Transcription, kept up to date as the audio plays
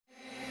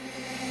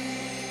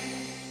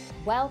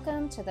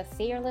Welcome to the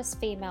Fearless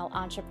Female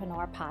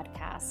Entrepreneur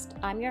Podcast.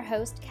 I'm your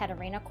host,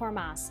 Katerina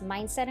Kormas,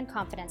 mindset and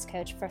confidence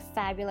coach for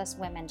fabulous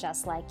women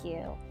just like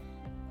you.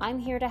 I'm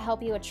here to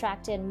help you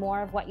attract in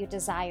more of what you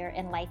desire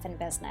in life and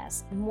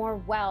business. More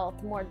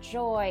wealth, more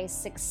joy,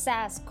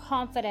 success,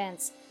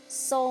 confidence,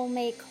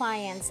 soulmate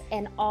clients,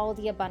 and all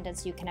the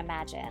abundance you can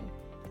imagine.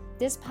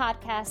 This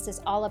podcast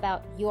is all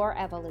about your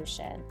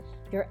evolution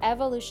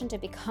to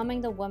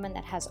becoming the woman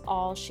that has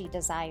all she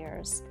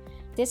desires.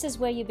 This is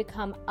where you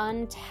become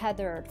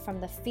untethered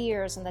from the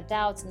fears and the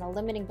doubts and the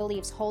limiting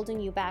beliefs holding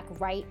you back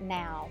right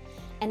now,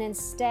 and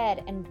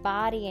instead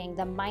embodying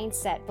the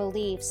mindset,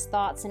 beliefs,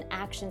 thoughts, and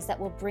actions that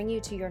will bring you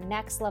to your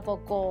next level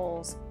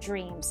goals,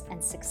 dreams,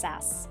 and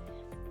success.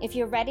 If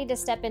you're ready to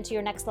step into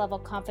your next level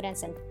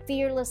confidence and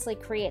fearlessly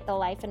create the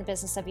life and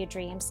business of your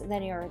dreams,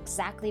 then you're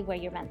exactly where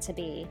you're meant to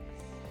be.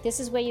 This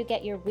is where you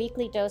get your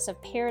weekly dose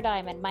of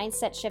paradigm and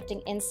mindset shifting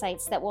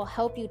insights that will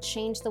help you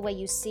change the way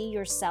you see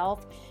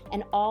yourself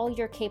and all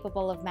you're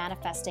capable of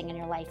manifesting in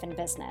your life and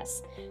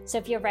business. So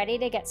if you're ready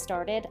to get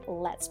started,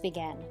 let's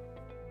begin.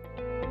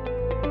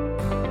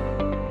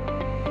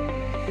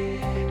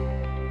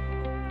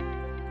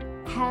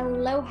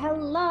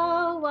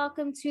 Hello.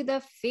 Welcome to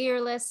the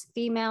Fearless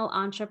Female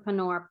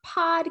Entrepreneur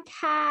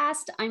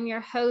Podcast. I'm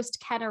your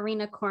host,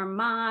 Katerina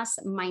Kormas,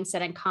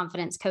 mindset and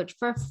confidence coach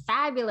for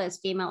fabulous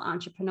female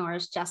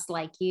entrepreneurs just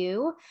like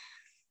you.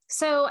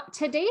 So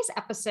today's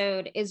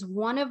episode is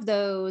one of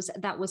those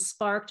that was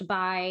sparked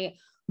by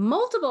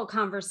multiple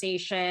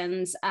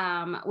conversations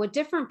with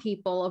different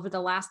people over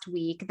the last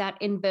week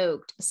that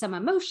invoked some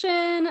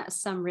emotion,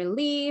 some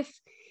relief,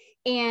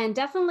 and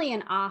definitely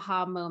an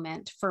aha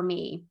moment for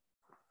me.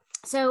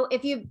 So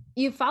if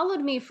you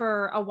followed me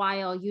for a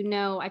while, you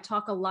know I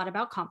talk a lot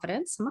about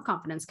confidence. I'm a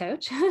confidence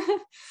coach.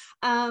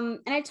 And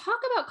I talk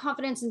about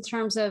confidence in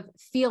terms of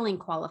feeling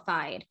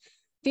qualified,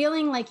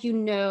 feeling like you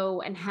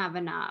know and have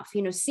enough,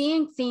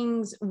 seeing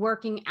things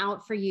working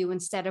out for you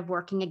instead of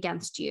working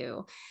against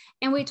you.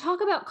 And we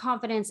talk about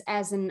confidence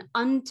as an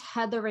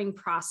untethering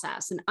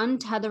process, an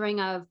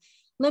untethering of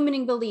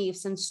limiting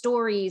beliefs and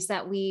stories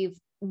that we've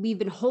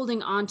been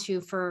holding on to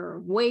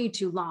for way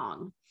too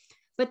long.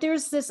 But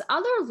there's this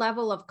other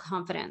level of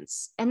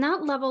confidence, and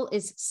that level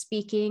is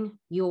speaking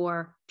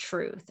your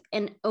truth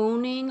and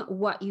owning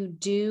what you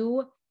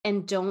do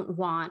and don't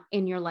want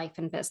in your life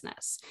and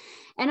business.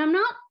 And I'm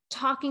not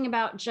talking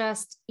about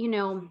just,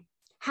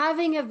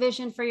 having a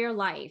vision for your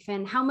life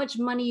and how much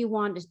money you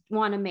want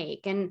to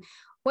make and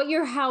what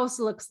your house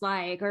looks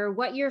like or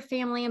what your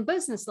family and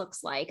business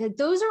looks like.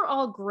 Those are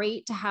all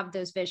great to have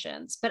those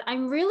visions, but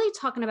I'm really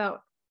talking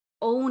about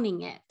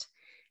owning it.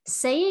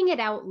 Saying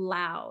it out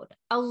loud,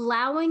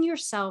 allowing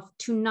yourself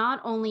to not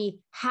only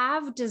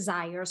have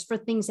desires for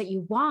things that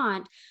you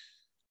want,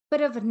 but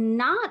of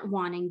not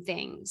wanting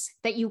things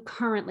that you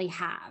currently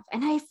have.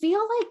 And I feel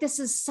like this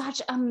is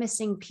such a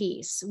missing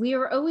piece. We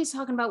are always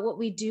talking about what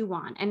we do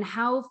want and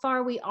how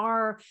far we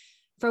are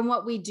from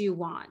what we do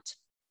want.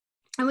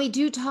 And we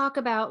do talk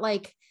about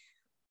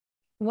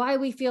why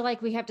we feel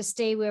like we have to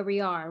stay where we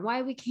are,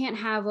 why we can't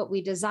have what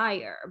we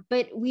desire,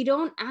 but we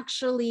don't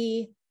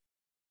actually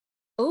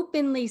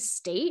openly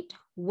state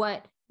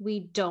what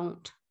we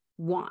don't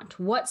want,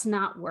 what's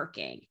not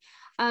working.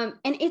 And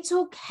it's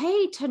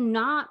okay to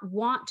not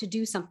want to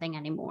do something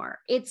anymore.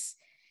 It's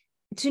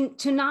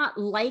to not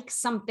like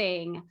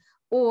something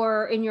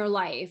or in your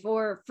life,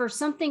 or for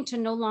something to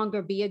no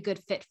longer be a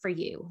good fit for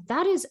you.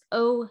 That is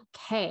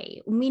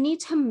okay. We need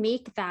to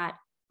make that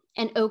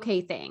an okay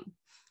thing.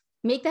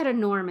 Make that a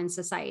norm in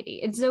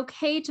society. It's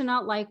okay to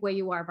not like where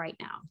you are right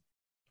now.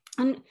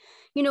 And,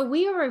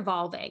 we are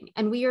evolving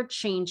and we are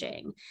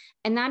changing.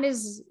 And that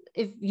is,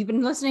 if you've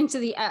been listening to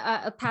the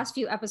past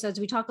few episodes,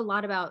 we talk a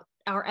lot about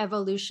our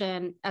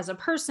evolution as a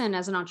person,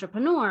 as an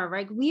entrepreneur,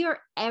 right? We are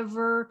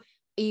ever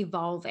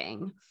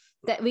evolving.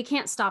 That we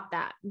can't stop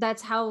that.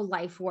 That's how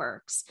life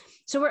works.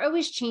 So we're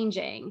always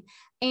changing.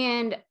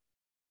 And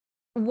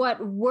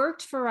what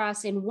worked for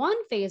us in one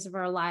phase of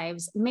our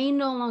lives may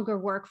no longer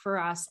work for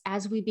us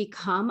as we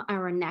become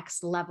our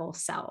next level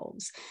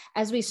selves,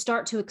 as we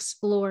start to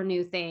explore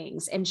new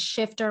things and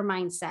shift our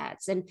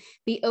mindsets and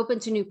be open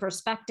to new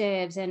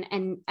perspectives.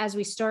 And as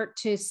we start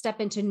to step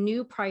into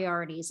new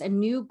priorities and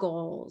new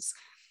goals,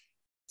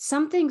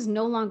 some things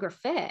no longer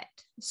fit.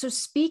 So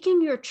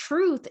speaking your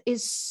truth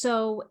is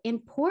so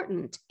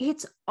important.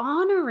 It's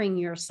honoring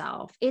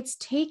yourself. It's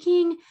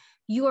taking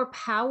your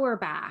power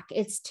back.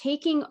 It's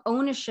taking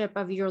ownership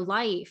of your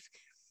life.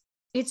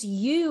 It's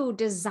you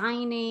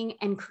designing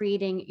and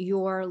creating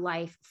your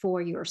life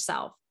for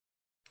yourself.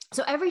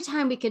 So every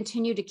time we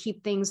continue to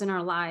keep things in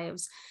our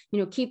lives,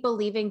 keep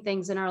believing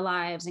things in our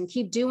lives and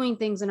keep doing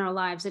things in our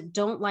lives that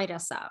don't light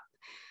us up,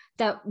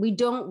 that we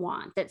don't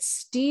want, that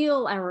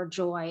steal our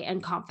joy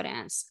and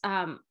confidence,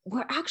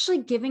 we're actually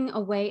giving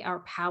away our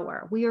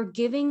power. We are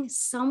giving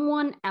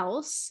someone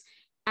else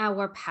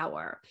our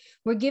power.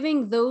 We're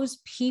giving those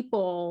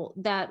people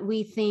that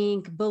we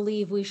think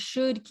believe we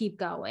should keep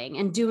going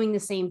and doing the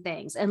same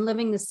things and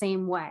living the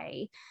same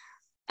way,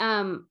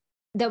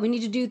 that we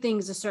need to do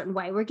things a certain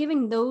way. We're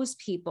giving those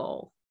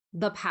people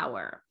the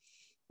power.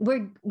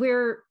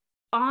 We're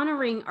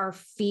honoring our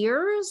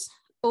fears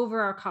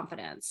over our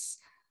confidence.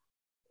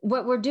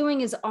 What we're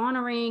doing is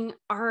honoring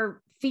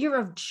our fear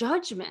of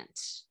judgment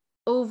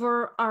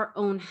over our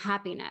own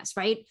happiness,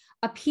 right?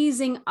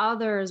 Appeasing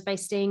others by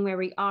staying where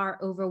we are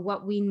over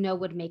what we know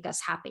would make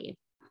us happy.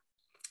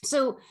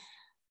 So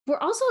we're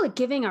also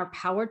giving our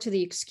power to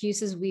the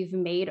excuses we've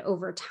made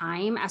over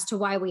time as to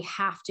why we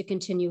have to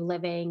continue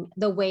living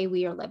the way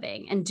we are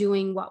living and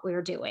doing what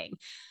we're doing.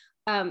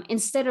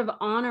 Instead of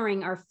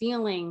honoring our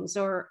feelings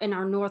or in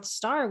our North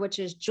Star, which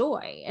is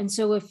joy. And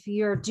so if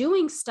you're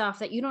doing stuff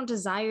that you don't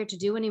desire to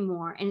do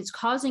anymore, and it's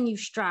causing you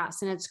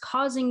stress and it's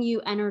causing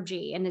you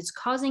energy and it's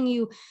causing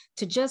you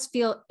to just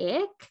feel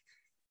ick,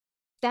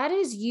 that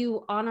is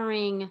you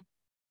honoring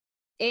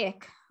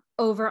ick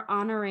over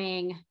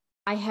honoring,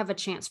 I have a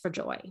chance for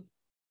joy.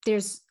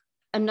 There's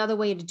another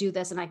way to do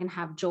this and I can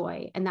have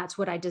joy. And that's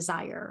what I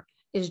desire,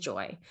 is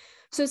joy.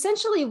 So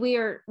essentially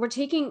we're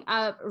taking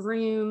up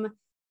room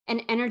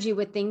and energy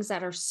with things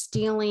that are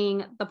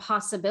stealing the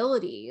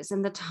possibilities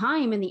and the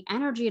time and the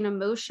energy and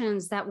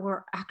emotions that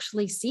we're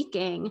actually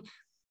seeking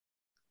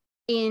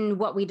in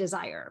what we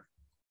desire.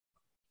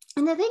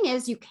 And the thing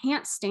is, you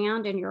can't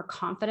stand in your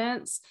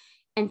confidence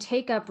and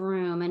take up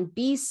room and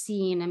be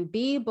seen and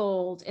be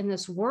bold in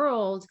this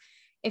world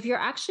if you're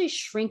actually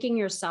shrinking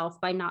yourself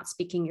by not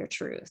speaking your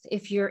truth,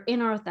 if you're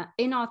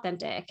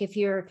inauthentic, if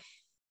you're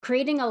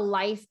creating a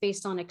life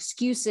based on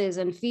excuses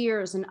and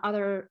fears and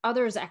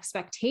others'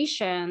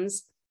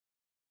 expectations.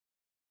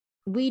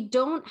 We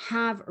don't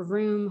have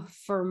room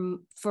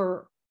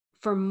for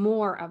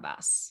more of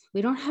us.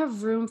 We don't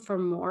have room for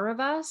more of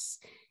us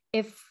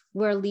if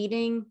we're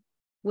leading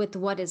with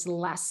what is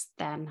less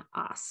than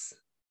us.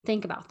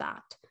 Think about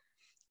that.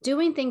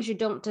 Doing things you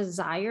don't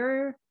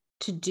desire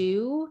to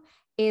do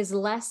is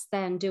less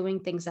than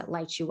doing things that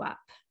light you up.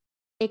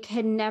 It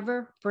can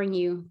never bring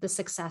you the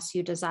success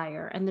you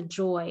desire and the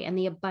joy and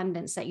the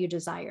abundance that you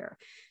desire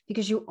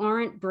because you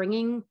aren't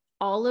bringing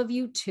all of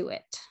you to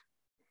it.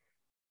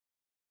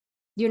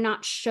 You're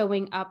not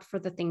showing up for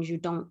the things you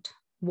don't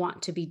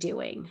want to be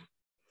doing.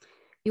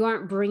 You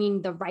aren't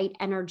bringing the right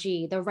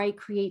energy, the right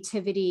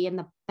creativity, and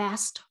the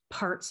best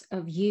parts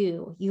of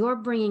you. You're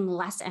bringing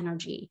less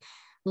energy,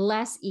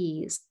 less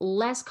ease,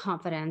 less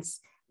confidence,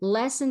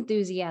 less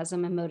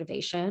enthusiasm and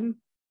motivation,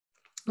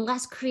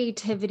 less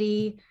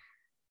creativity,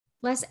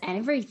 less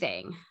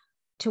everything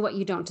to what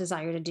you don't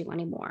desire to do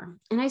anymore.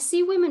 And I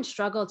see women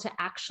struggle to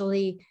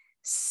actually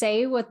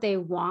say what they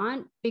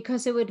want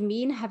because it would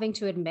mean having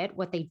to admit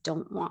what they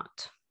don't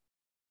want.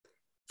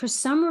 For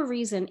some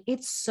reason,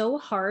 it's so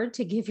hard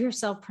to give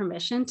yourself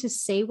permission to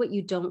say what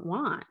you don't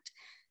want,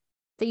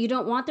 that you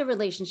don't want the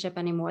relationship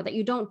anymore, that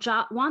you don't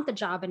want the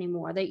job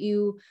anymore, that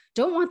you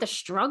don't want the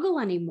struggle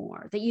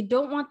anymore, that you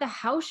don't want the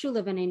house you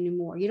live in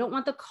anymore, you don't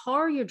want the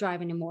car you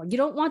drive anymore, you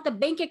don't want the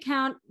bank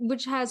account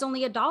which has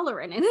only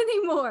 $1 in it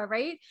anymore,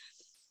 right?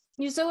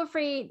 You're so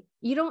afraid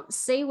you don't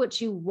say what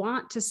you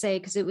want to say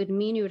because it would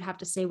mean you would have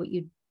to say what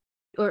you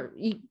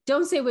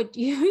don't say what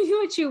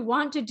you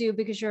want to do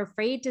because you're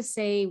afraid to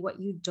say what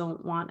you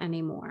don't want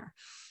anymore.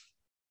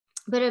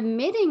 But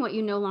admitting what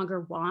you no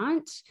longer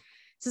want,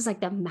 this is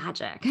like the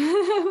magic.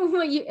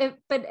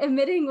 But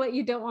admitting what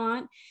you don't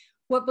want,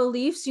 what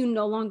beliefs you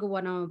no longer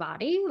want to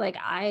embody, like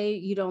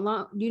you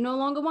no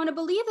longer want to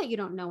believe that you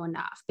don't know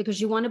enough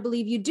because you want to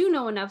believe you do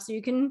know enough so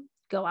you can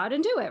go out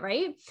and do it,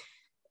 right?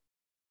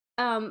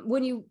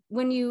 When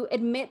you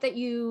admit that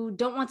you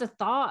don't want the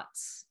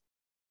thoughts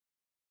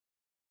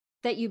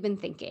that you've been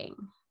thinking,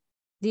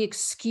 the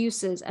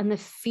excuses and the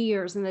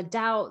fears and the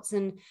doubts,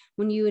 and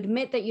when you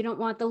admit that you don't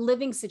want the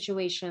living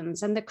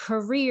situations and the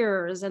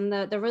careers and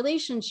the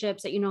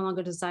relationships that you no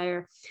longer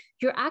desire,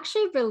 you're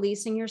actually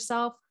releasing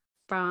yourself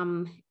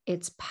from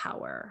its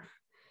power.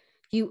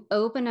 You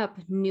open up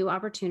new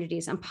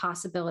opportunities and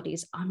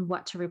possibilities on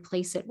what to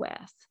replace it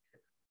with.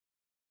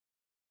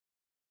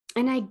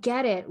 And I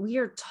get it. We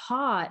are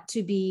taught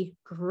to be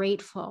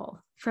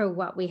grateful for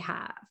what we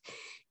have.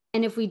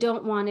 And if we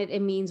don't want it,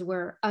 it means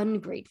we're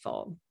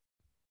ungrateful,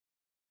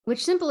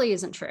 which simply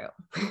isn't true.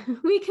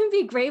 We can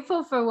be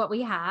grateful for what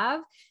we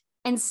have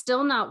and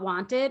still not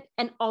want it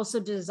and also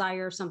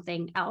desire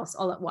something else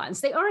all at once.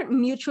 They aren't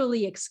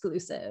mutually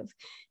exclusive.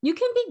 You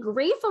can be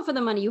grateful for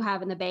the money you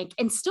have in the bank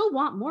and still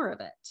want more of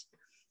it.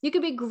 You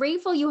could be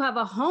grateful you have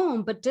a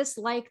home, but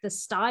dislike the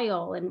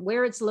style and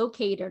where it's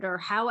located or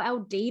how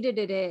outdated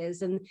it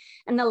is and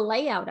the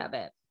layout of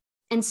it,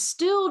 and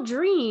still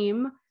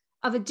dream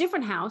of a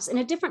different house in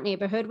a different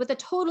neighborhood with a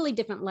totally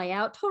different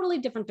layout, totally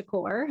different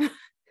decor,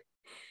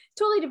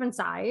 totally different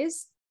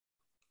size.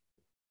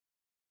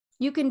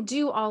 You can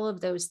do all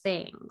of those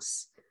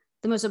things.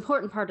 The most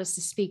important part is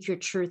to speak your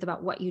truth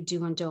about what you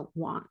do and don't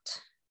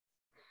want.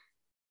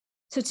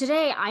 So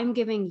today I'm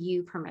giving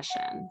you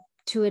permission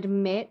to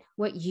admit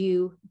what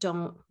you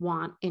don't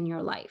want in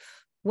your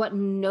life, what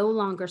no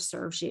longer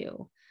serves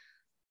you.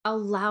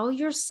 Allow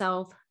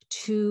yourself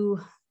to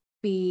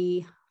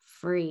be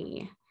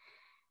free.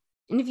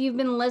 And if you've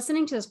been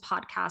listening to this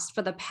podcast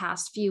for the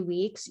past few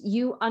weeks,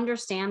 you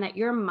understand that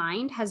your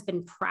mind has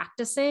been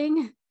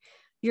practicing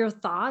your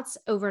thoughts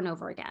over and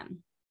over again,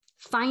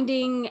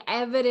 finding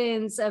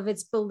evidence of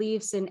its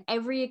beliefs in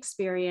every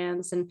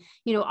experience and,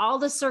 all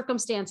the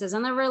circumstances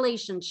and the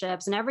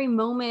relationships and every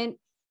moment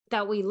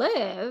that we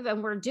live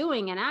and we're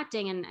doing and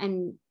acting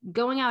and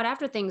going out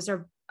after things.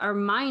 Our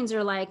minds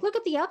are like, look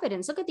at the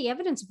evidence of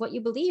what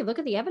you believe. Look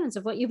at the evidence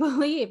of what you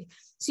believe.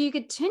 So you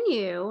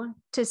continue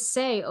to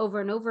say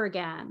over and over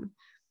again,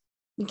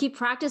 you keep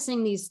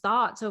practicing these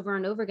thoughts over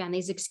and over again,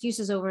 these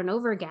excuses over and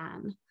over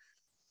again.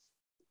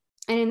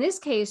 And in this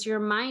case, your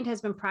mind has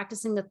been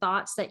practicing the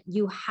thoughts that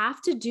you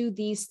have to do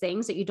these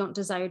things that you don't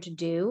desire to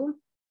do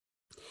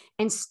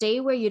and stay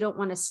where you don't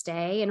want to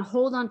stay and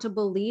hold on to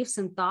beliefs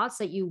and thoughts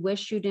that you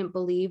wish you didn't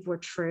believe were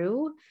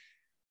true.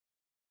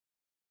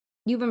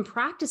 You've been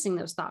practicing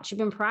those thoughts. You've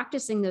been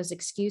practicing those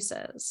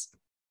excuses.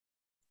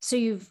 So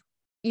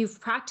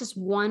you've practiced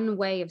one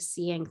way of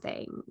seeing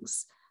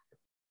things.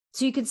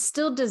 So you could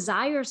still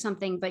desire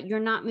something, but you're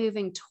not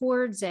moving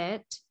towards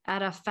it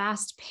at a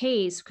fast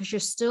pace because you're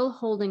still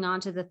holding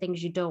on to the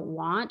things you don't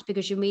want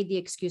because you made the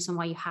excuse on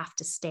why you have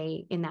to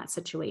stay in that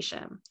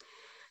situation.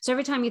 So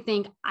every time you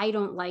think, I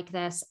don't like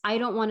this, I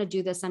don't want to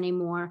do this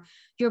anymore,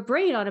 your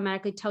brain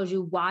automatically tells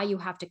you why you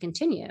have to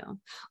continue.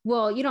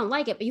 Well, you don't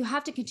like it, but you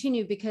have to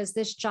continue because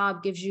this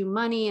job gives you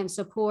money and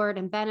support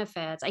and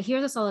benefits. I hear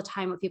this all the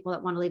time with people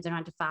that want to leave their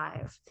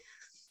 9-to-5.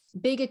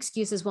 Big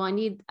excuses. Well, I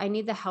need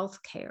the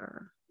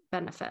healthcare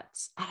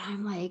benefits. And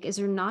I'm like, is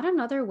there not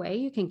another way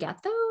you can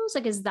get those?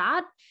 Like, is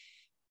that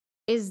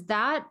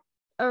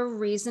a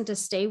reason to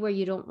stay where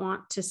you don't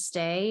want to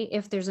stay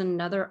if there's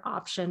another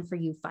option for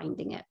you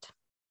finding it?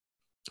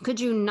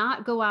 Could you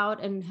not go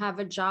out and have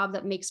a job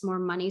that makes more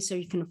money so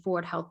you can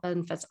afford health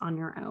benefits on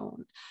your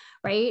own?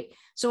 Right.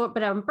 So,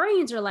 but our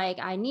brains are like,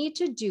 I need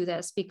to do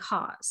this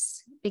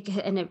because,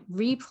 and it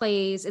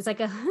replays. It's like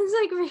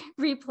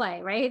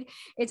replay, right?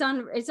 It's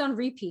on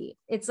repeat.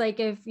 It's like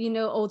if,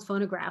 old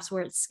phonographs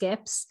where it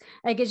skips,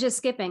 like it's just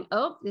skipping.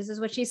 Oh, this is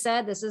what she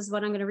said. This is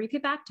what I'm going to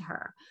repeat back to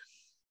her.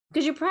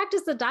 Because you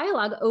practice the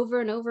dialogue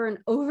over and over and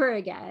over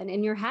again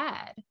in your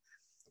head.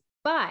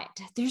 But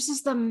there's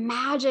just the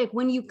magic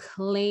when you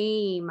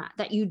claim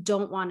that you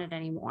don't want it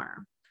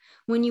anymore.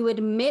 When you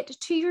admit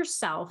to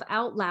yourself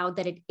out loud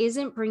that it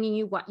isn't bringing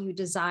you what you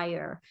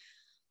desire,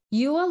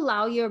 you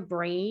allow your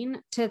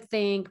brain to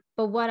think,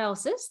 but what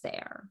else is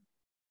there?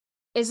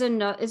 Is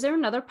there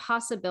another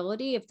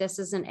possibility if this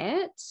isn't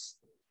it?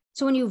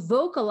 So when you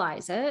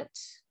vocalize it,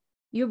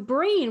 your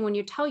brain, when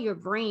you tell your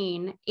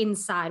brain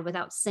inside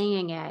without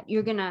saying it,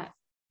 you're going to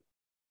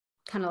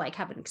kind of like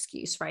have an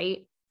excuse,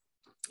 right?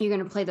 You're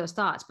going to play those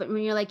thoughts. But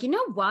when you're like, you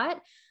know what?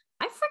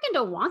 I freaking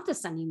don't want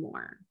this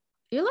anymore.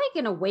 You're like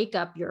going to wake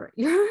up your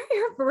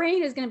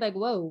brain is going to be like,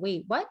 whoa,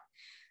 wait, what?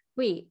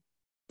 Wait,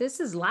 this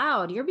is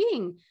loud. You're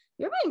being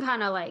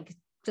kind of like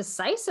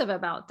decisive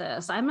about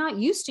this. I'm not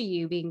used to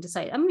you being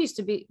decisive. I'm used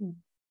to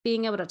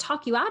being able to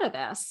talk you out of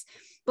this.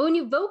 But when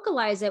you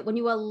vocalize it, when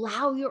you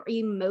allow your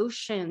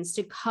emotions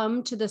to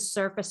come to the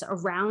surface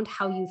around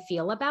how you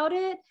feel about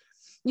it,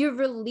 you're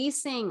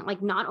releasing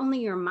like not only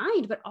your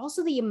mind, but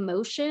also the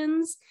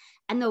emotions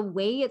and the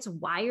way it's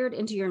wired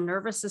into your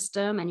nervous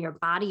system and your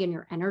body and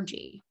your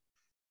energy.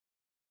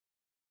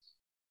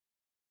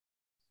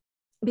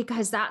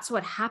 Because that's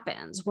what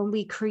happens when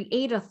we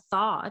create a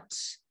thought,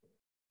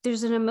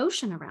 there's an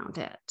emotion around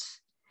it.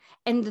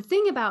 And the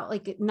thing about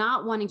like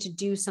not wanting to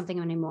do something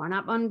anymore,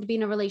 not wanting to be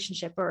in a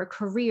relationship or a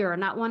career,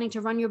 not wanting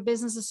to run your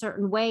business a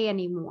certain way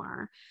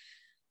anymore,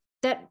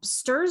 that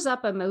stirs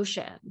up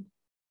emotion.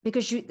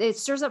 Because it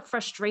stirs up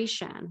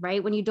frustration,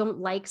 right? When you don't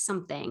like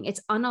something, it's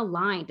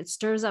unaligned. It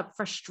stirs up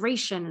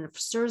frustration and it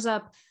stirs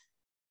up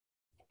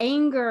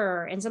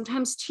anger and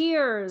sometimes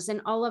tears and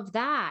all of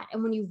that.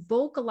 And when you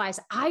vocalize,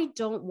 I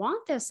don't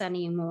want this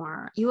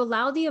anymore, you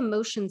allow the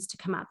emotions to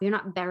come up. You're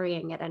not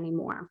burying it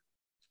anymore.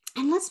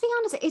 And let's be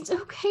honest, it's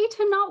okay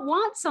to not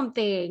want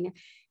something.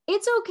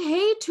 It's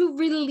okay to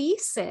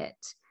release it.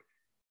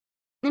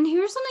 And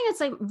here's something that's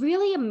like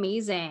really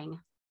amazing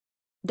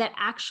that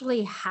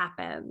actually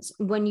happens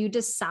when you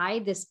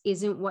decide this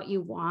isn't what you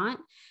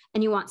want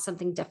and you want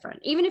something different.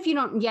 Even if you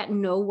don't yet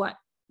know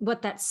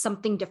what that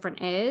something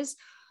different is,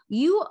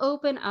 you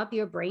open up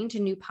your brain to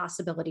new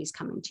possibilities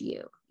coming to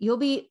you. You'll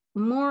be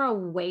more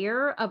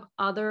aware of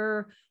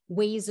other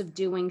ways of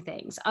doing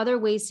things, other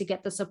ways to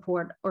get the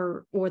support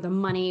or the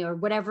money or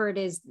whatever it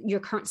is your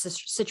current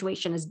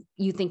situation is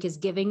you think is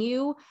giving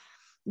you.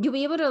 You'll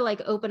be able to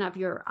like open up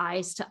your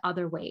eyes to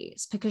other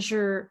ways because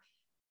you're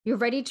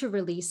ready to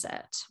release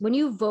it. When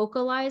you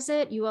vocalize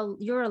it,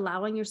 you're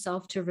allowing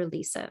yourself to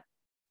release it.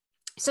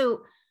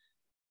 So,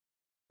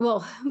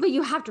 but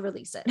you have to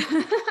release it.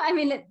 I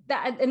mean,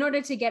 that in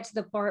order to get to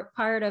the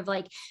part of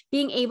like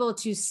being able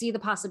to see the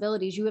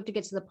possibilities, you have to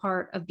get to the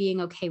part of being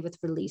okay with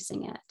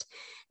releasing it,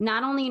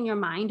 not only in your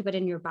mind, but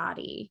in your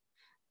body.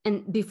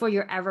 And before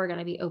you're ever going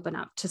to be open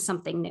up to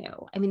something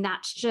new. I mean,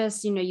 that's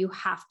just, you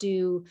have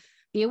to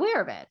be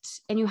aware of it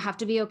and you have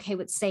to be okay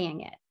with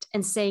saying it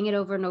and saying it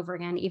over and over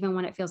again, even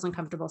when it feels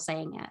uncomfortable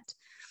saying it.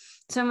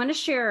 So I'm going to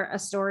share a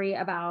story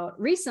about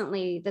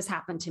recently this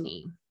happened to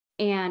me.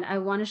 And I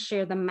want to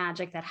share the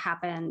magic that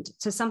happened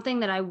to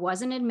something that I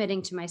wasn't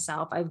admitting to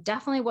myself. I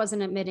definitely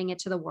wasn't admitting it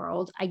to the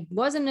world. I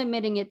wasn't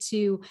admitting it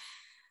to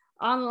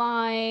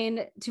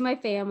online, to my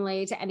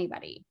family, to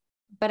anybody,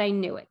 but I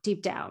knew it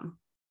deep down.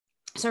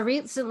 So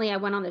recently I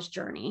went on this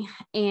journey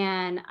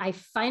and I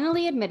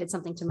finally admitted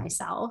something to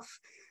myself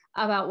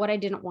about what I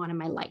didn't want in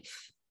my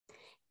life.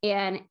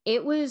 And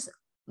it was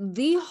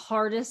the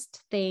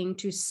hardest thing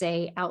to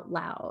say out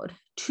loud,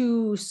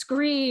 to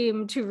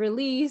scream, to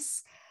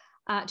release,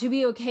 to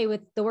be okay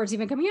with the words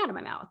even coming out of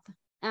my mouth.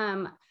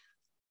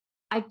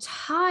 I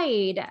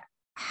tied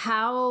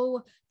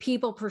how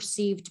people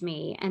perceived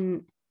me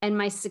and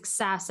my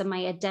success and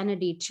my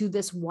identity to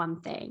this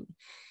one thing.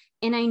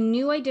 And I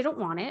knew I didn't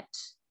want it,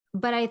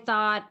 but I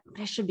thought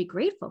I should be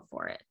grateful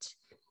for it.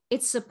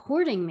 It's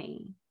supporting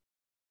me.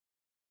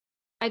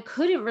 I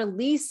couldn't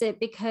release it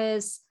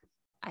because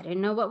I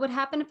didn't know what would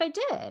happen if I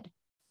did.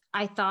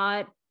 I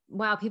thought,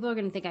 wow, people are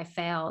going to think I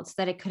failed,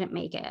 that I couldn't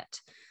make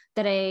it,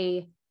 that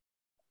it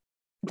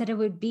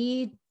would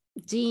be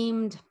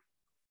deemed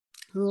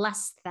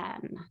less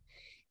than.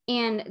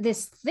 And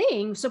this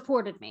thing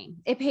supported me.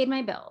 It paid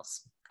my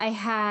bills. I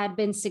had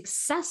been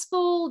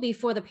successful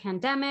before the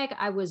pandemic.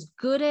 I was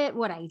good at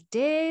what I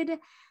did.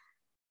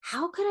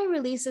 How could I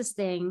release this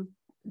thing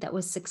that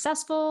was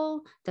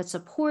successful, that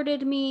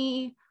supported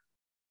me,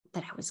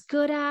 that I was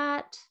good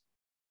at?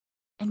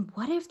 And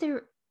what if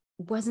there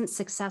wasn't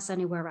success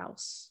anywhere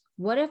else?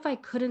 What if I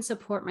couldn't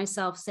support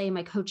myself, say, in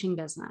my coaching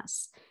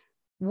business?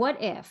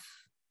 What if?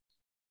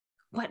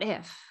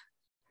 And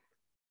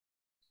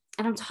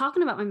I'm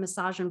talking about my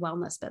massage and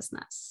wellness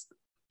business.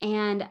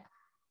 And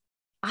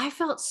I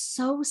felt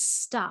so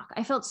stuck.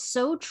 I felt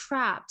so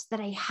trapped that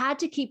I had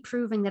to keep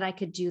proving that I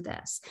could do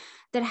this.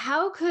 That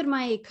how could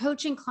my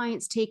coaching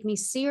clients take me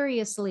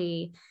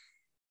seriously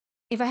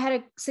if I had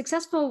a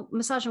successful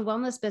massage and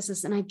wellness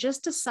business and I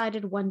just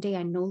decided one day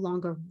I no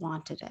longer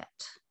wanted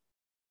it?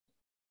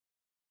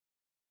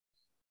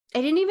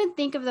 I didn't even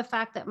think of the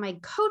fact that my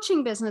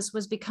coaching business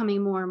was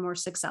becoming more and more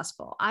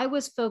successful. I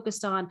was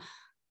focused on,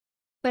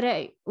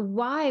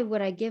 why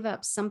would I give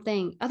up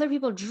something other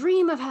people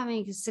dream of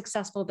having a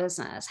successful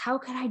business? How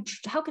could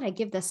I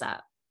give this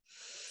up?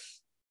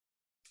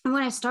 And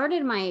when I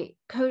started my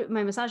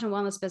massage and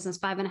wellness business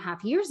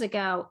 5.5 years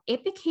ago,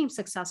 it became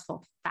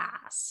successful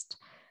fast.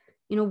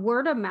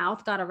 Word of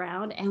mouth got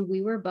around and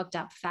we were booked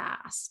up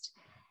fast.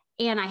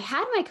 And I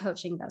had my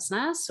coaching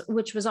business,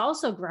 which was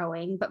also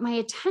growing, but my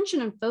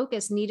attention and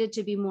focus needed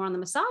to be more on the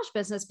massage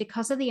business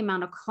because of the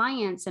amount of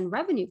clients and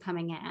revenue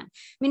coming in. I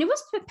mean, it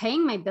was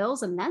paying my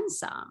bills and then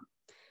some.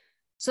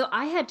 So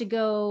I had to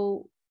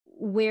go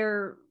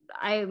where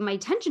my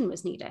attention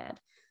was needed.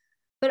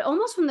 But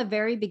almost from the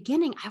very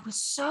beginning, I was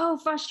so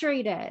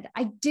frustrated.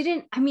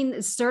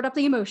 It stirred up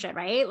the emotion,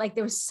 right? Like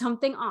there was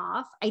something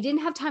off. I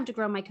didn't have time to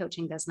grow my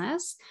coaching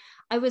business.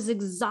 I was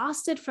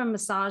exhausted from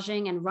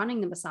massaging and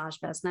running the massage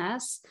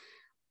business.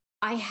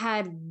 I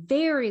had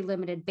very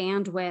limited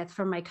bandwidth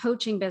for my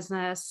coaching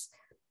business,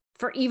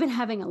 for even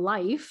having a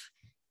life.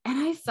 And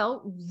I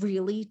felt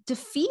really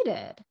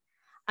defeated.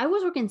 I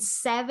was working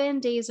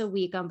 7 days a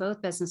week on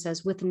both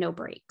businesses with no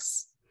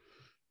breaks.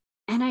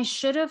 And I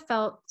should have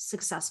felt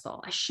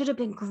successful. I should have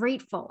been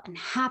grateful and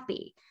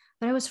happy,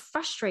 but I was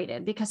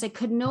frustrated because I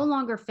could no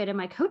longer fit in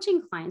my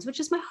coaching clients, which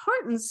is my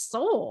heart and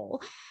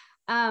soul.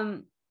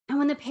 And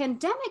when the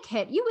pandemic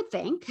hit, you would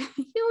think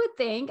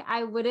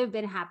I would have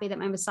been happy that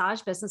my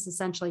massage business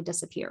essentially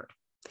disappeared.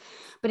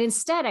 But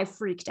instead, I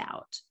freaked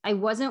out. I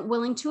wasn't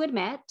willing to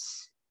admit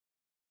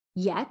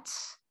yet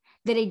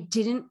that I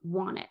didn't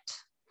want it.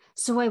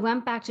 So I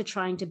went back to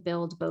trying to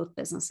build both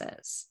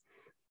businesses.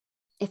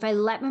 If I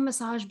let my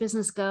massage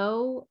business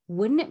go,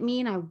 wouldn't it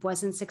mean I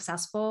wasn't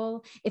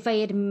successful? If I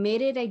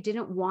admitted I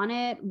didn't want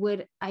it,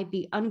 would I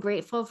be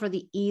ungrateful for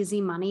the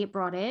easy money it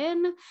brought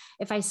in?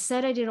 If I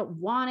said I didn't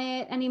want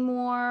it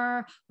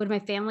anymore, would my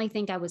family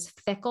think I was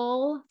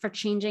fickle for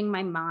changing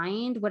my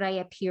mind? Would I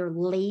appear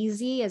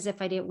lazy, as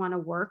if I didn't want to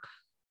work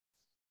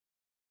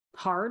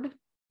hard?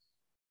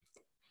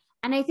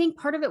 And I think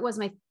part of it was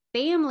my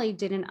family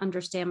didn't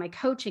understand my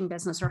coaching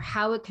business or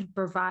how it could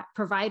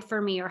provide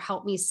for me or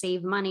help me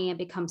save money and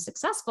become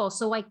successful.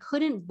 So I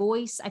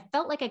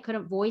felt like I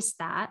couldn't voice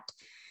that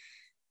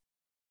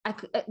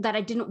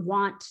I didn't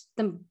want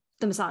the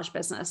massage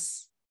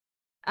business,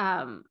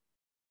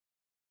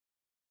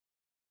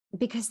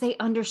 because they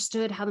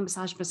understood how the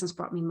massage business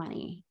brought me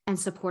money and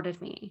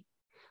supported me.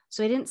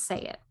 So I didn't say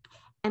it,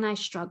 and I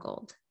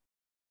struggled.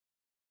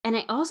 And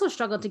I also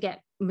struggled to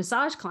get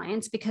massage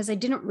clients because I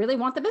didn't really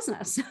want the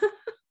business.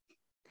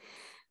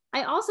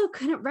 I also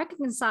couldn't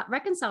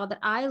reconcile that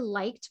I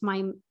like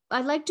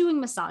doing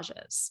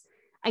massages.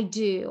 I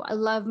do. I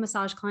love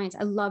massage clients.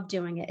 I love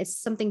doing it. It's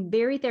something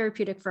very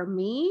therapeutic for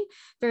me,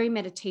 very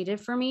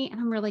meditative for me,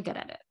 and I'm really good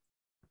at it.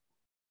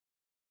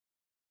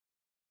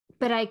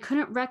 But I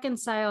couldn't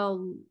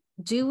reconcile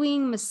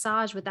doing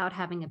massage without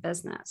having a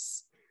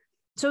business.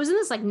 So it was in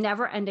this like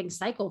never ending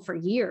cycle for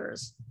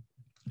years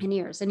and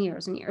years and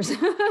years and years.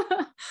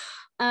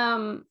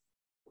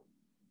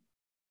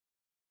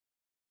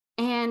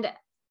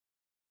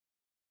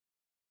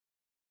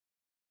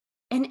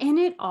 And in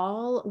it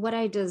all, what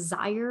I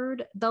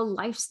desired, the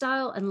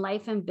lifestyle and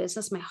life and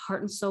business my heart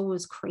and soul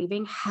was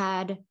craving,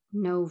 had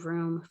no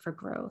room for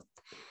growth.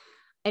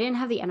 I didn't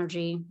have the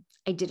energy.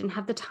 I didn't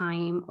have the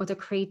time or the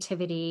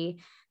creativity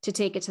to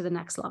take it to the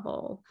next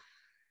level.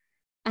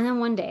 And then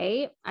one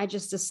day I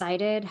just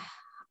decided,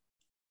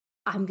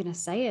 I'm going to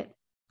say it.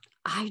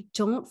 I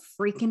don't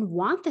freaking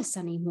want this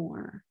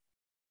anymore.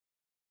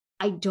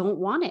 I don't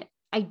want it.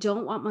 I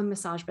don't want my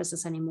massage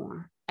business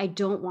anymore. I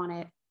don't want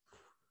it.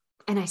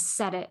 And I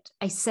said it.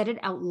 I said it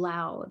out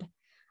loud.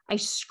 I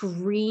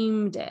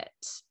screamed it.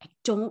 I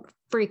don't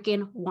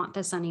freaking want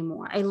this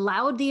anymore. I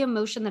allowed the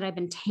emotion that I've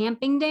been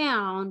tamping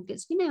down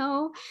because,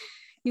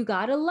 you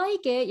got to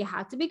like it. You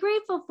have to be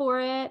grateful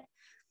for it.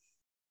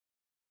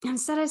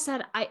 Instead, I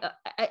said,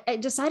 I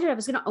decided I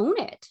was going to own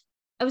it.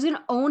 I was going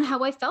to own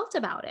how I felt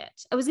about it.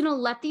 I was going to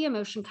let the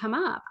emotion come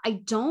up. I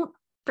don't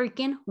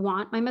freaking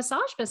want my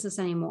massage business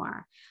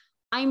anymore.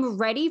 I'm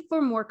ready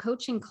for more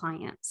coaching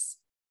clients.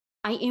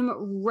 I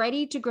am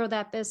ready to grow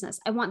that business.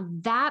 I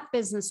want that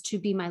business to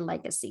be my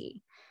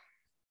legacy.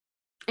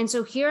 And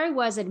so here I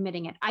was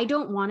admitting it. I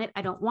don't want it.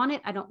 I don't want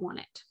it. I don't want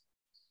it.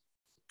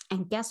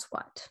 And guess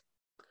what?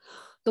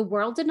 The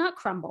world did not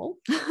crumble.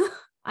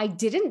 I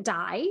didn't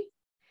die.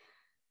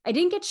 I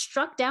didn't get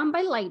struck down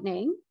by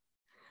lightning.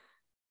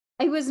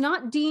 I was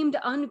not deemed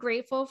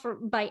ungrateful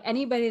by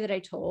anybody that I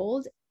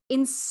told.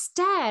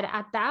 Instead,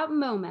 at that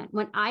moment,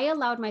 when I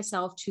allowed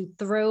myself to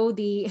throw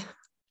the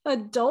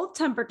adult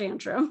temper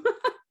tantrum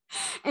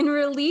and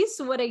release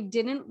what I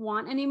didn't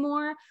want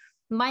anymore,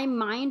 my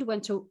mind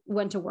went to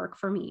work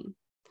for me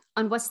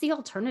on what's the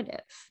alternative?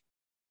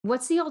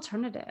 What's the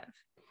alternative?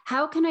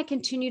 How can I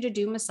continue to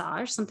do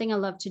massage, something I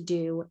love to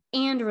do,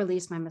 and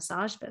release my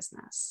massage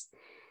business?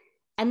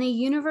 And the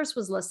universe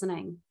was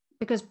listening,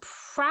 because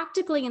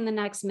practically in the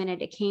next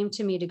minute, it came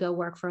to me to go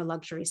work for a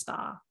luxury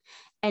spa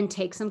and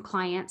take some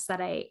clients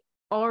that I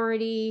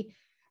already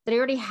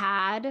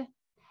had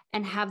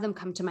and have them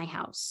come to my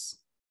house,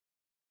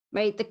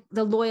 right?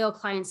 The loyal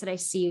clients that I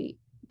see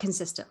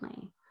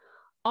consistently,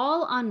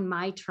 all on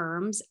my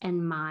terms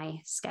and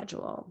my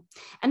schedule.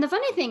 And the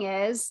funny thing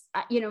is,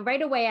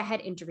 right away I had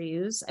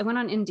interviews. I went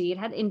on Indeed,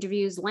 had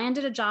interviews,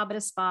 landed a job at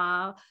a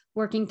spa,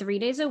 working 3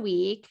 days a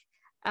week,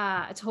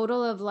 a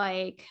total of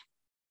I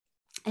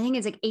think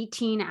it's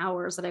 18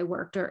 hours that I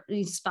worked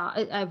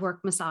I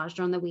worked massage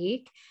during the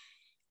week.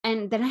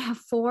 And then I have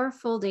 4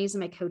 full days in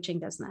my coaching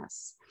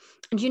business.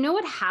 And you know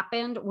what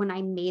happened when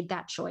I made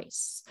that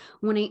choice?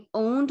 When I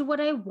owned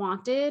what I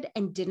wanted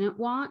and didn't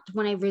want,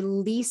 when I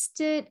released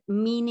it,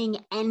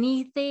 meaning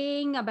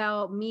anything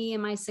about me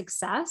and my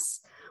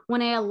success,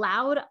 when I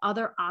allowed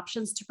other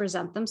options to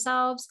present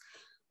themselves,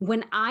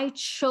 when I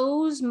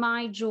chose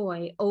my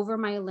joy over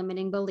my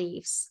limiting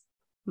beliefs,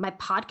 my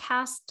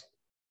podcast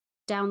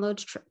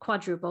downloads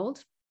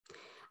quadrupled.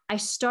 I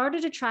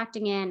started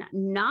attracting in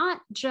not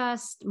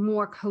just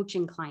more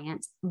coaching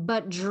clients,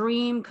 but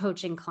dream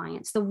coaching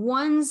clients, the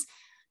ones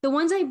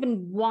I've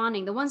been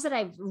wanting, the ones that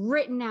I've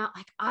written out,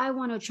 I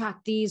want to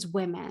attract these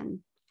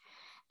women.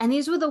 And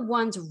these were the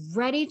ones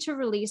ready to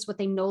release what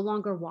they no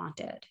longer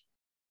wanted,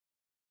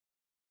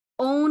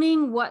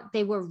 owning what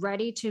they were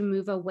ready to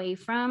move away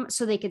from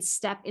so they could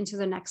step into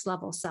the next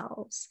level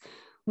selves.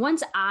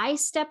 Once I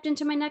stepped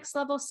into my next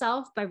level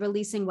self by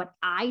releasing what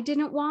I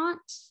didn't want,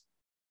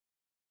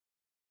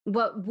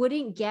 what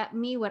wouldn't get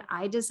me what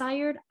I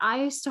desired,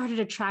 I started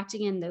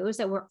attracting in those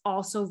that were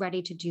also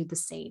ready to do the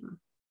same.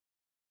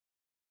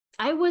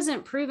 I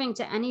wasn't proving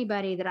to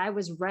anybody that I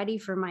was ready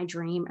for my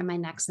dream and my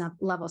next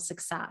level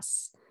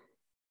success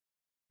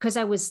because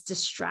I was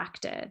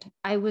distracted.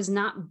 I was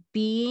not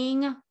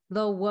being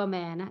the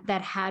woman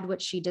that had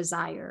what she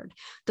desired.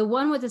 The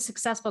one with a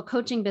successful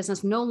coaching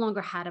business no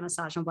longer had a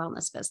massage and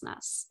wellness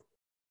business.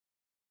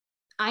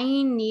 I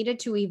needed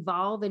to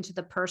evolve into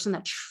the person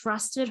that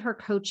trusted her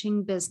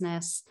coaching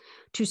business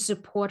to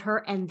support her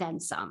and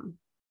then some,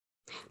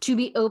 to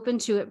be open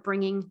to it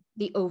bringing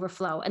the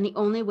overflow. And the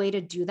only way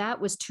to do that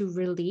was to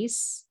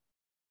release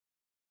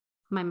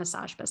my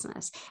massage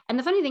business. And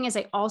the funny thing is,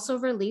 I also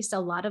released a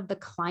lot of the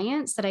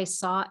clients that I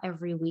saw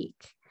every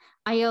week.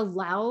 I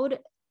allowed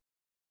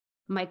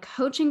my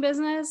coaching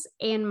business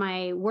and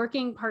my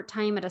working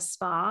part-time at a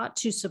spa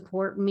to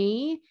support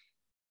me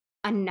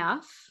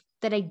enough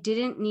that I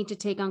didn't need to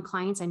take on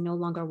clients I no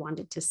longer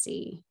wanted to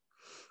see.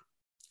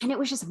 And it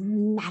was just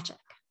magic.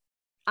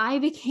 I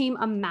became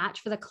a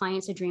match for the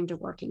clients I dreamed of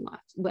working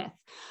with.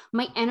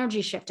 My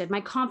energy shifted,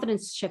 my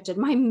confidence shifted,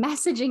 my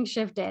messaging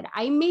shifted.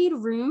 I made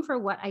room for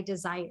what I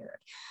desired.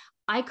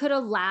 I could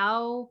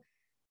allow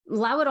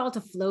it all to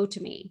flow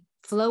to me,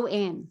 flow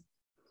in.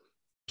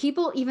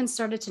 People even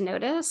started to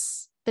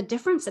notice the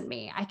difference in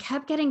me. I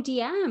kept getting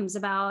DMs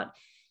about,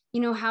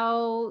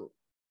 how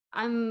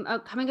I'm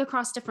coming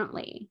across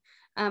differently.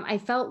 I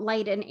felt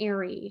light and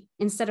airy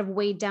instead of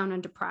weighed down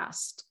and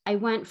depressed. I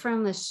went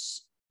from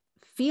this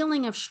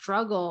feeling of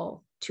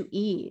struggle to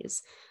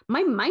ease.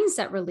 My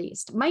mindset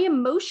released, my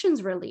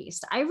emotions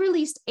released. I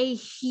released a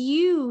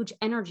huge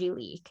energy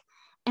leak,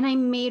 and I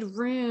made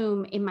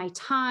room in my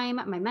time,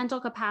 my mental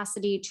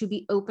capacity to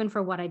be open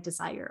for what I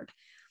desired.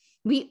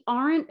 We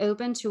aren't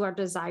open to our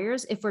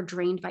desires if we're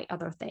drained by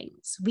other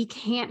things. We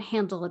can't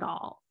handle it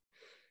all.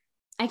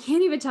 I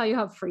can't even tell you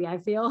how free I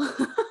feel.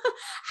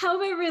 How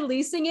by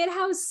releasing it,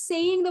 how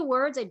saying the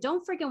words, I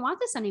don't freaking want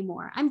this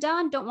anymore. I'm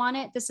done. Don't want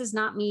it. This is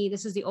not me.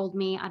 This is the old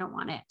me. I don't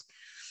want it.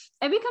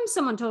 I become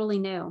someone totally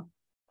new.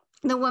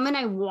 The woman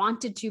I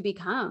wanted to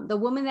become, the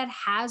woman that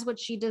has what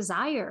she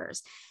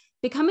desires.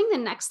 Becoming the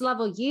next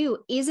level you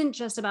isn't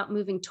just about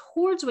moving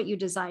towards what you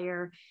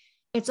desire.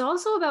 It's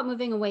also about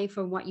moving away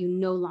from what you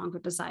no longer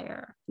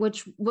desire,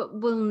 which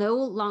will no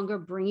longer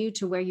bring you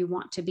to where you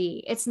want to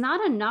be. It's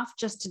not enough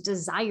just to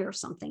desire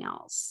something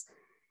else.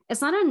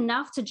 It's not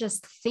enough to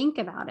just think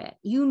about it.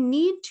 You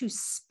need to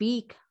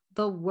speak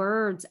the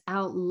words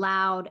out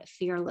loud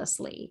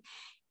fearlessly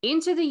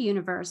into the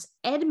universe.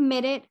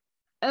 Admit it,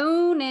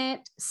 own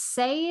it,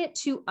 say it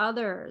to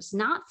others,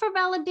 not for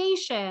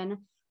validation,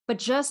 but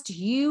just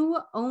you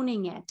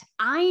owning it.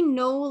 I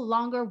no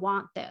longer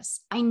want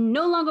this. I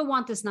no longer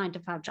want this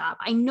 9-to-5 job.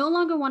 I no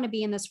longer want to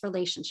be in this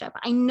relationship.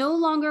 I no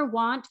longer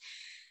want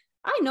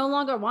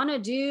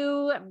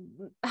to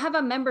have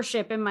a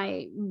membership in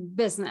my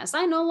business.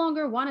 I no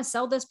longer want to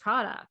sell this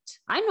product.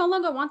 I no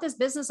longer want this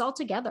business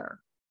altogether.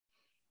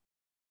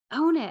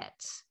 Own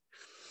it.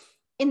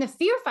 In the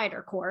Fear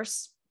Fighter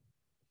course,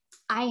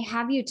 I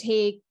have you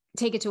take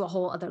it to a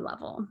whole other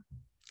level.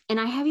 And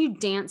I have you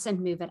dance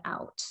and move it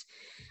out,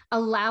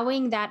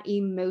 allowing that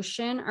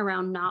emotion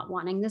around not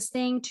wanting this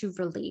thing to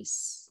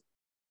release,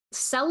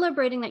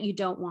 celebrating that you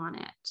don't want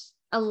it,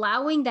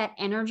 allowing that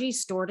energy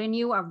stored in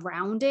you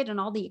around it and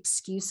all the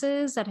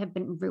excuses that have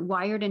been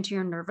rewired into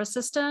your nervous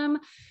system.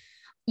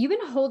 You've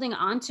been holding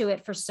on to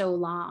it for so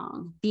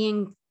long,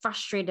 being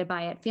frustrated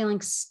by it,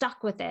 feeling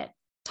stuck with it,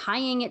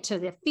 tying it to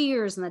the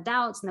fears and the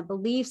doubts and the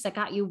beliefs that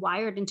got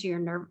wired into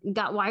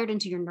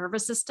your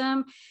nervous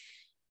system.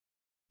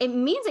 It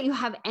means that you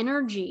have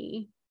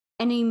energy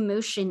and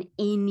emotion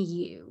in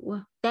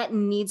you that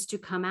needs to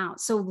come out.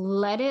 So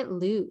let it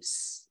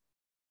loose.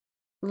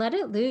 Let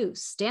it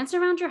loose. Dance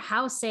around your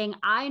house saying,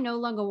 I no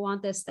longer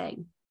want this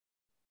thing.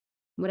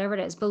 Whatever it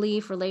is,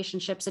 belief,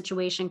 relationship,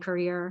 situation,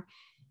 career.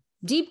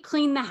 Deep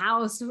clean the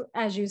house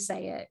as you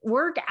say it.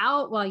 Work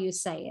out while you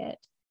say it.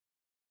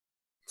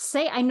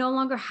 Say, I no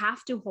longer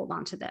have to hold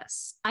on to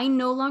this. I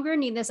no longer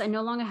need this. I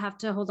no longer have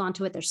to hold on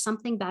to it. There's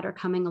something better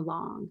coming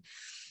along.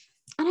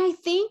 And I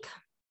think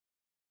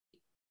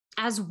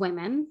as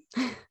women,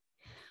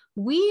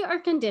 we are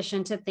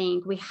conditioned to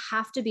think we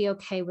have to be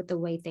okay with the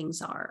way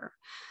things are,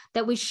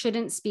 that we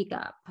shouldn't speak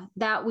up,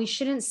 that we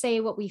shouldn't say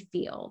what we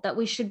feel, that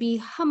we should be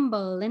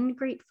humble and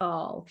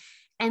grateful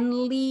and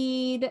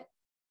lead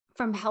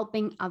from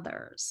helping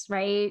others,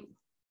 right?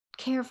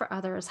 Care for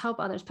others, help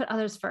others, put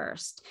others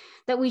first,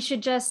 that we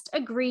should just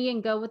agree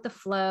and go with the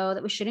flow,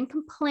 that we shouldn't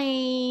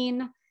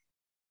complain.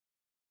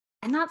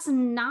 And that's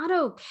not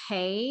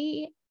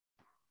okay.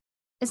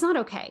 It's not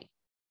okay.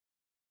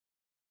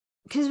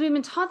 Because we've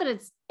been taught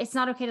that it's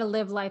not okay to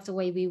live life the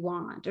way we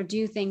want or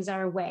do things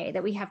our way,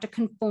 that we have to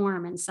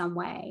conform in some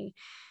way.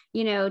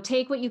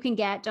 Take what you can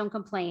get, don't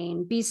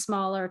complain, be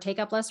smaller, take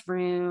up less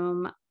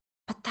room.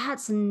 But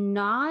that's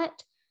not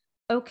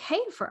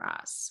okay for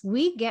us.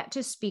 We get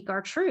to speak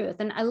our truth.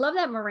 And I love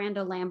that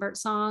Miranda Lambert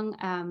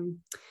song,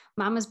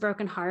 Mama's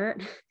Broken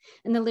Heart.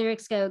 And the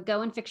lyrics go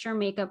and fix your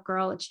makeup,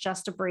 girl. It's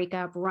just a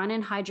breakup. Run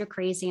and hide your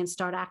crazy and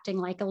start acting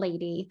like a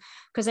lady.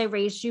 Because I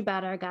raised you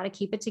better. Got to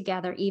keep it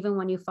together even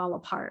when you fall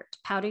apart.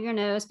 Powder your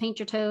nose, paint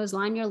your toes,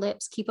 line your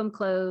lips, keep them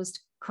closed.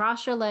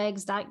 Cross your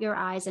legs, dot your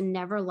I's, and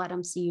never let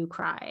them see you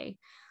cry.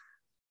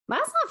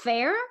 That's not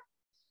fair.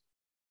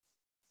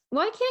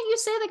 Why can't you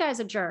say the guy's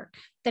a jerk,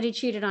 that he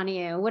cheated on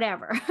you,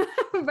 whatever,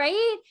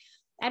 right?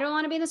 I don't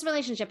want to be in this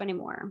relationship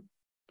anymore.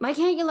 Why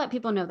can't you let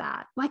people know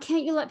that? Why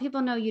can't you let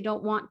people know you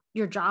don't want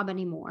your job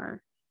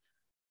anymore?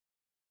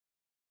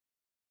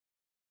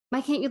 Why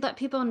can't you let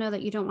people know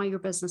that you don't want your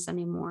business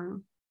anymore?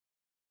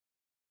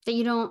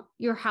 That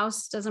your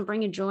house doesn't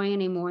bring you joy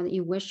anymore, that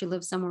you wish you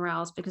lived somewhere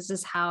else because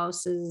this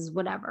house is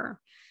whatever.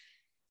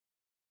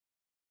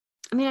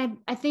 I mean,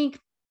 I think,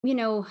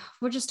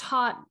 we're just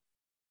taught,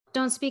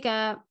 don't speak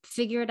up,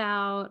 figure it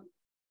out.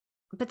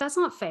 But that's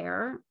not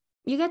fair.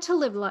 You get to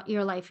live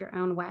your life your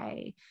own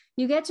way.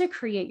 You get to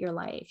create your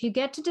life. You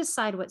get to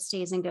decide what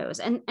stays and goes.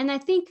 And I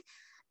think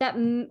that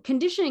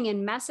conditioning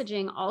and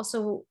messaging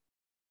also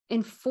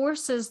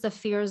enforces the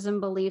fears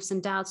and beliefs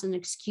and doubts and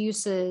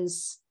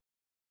excuses,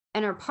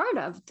 and are part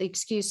of the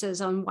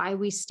excuses on why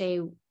we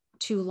stay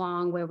too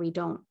long where we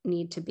don't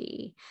need to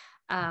be.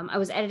 I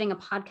was editing a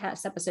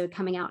podcast episode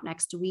coming out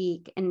next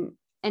week, and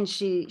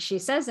she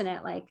says in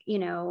it, like,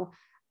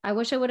 I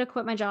wish I would have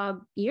quit my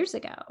job years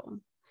ago.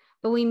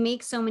 But we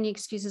make so many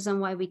excuses on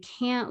why we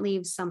can't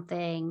leave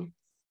something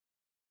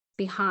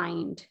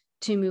behind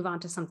to move on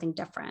to something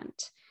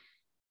different.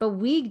 But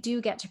we do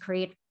get to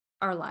create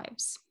our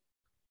lives.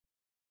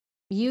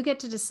 You get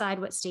to decide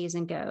what stays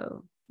and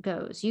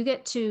goes. You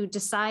get to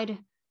decide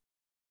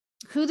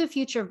who the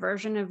future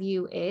version of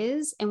you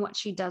is and what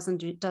she does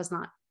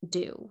not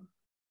do,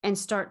 and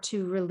start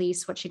to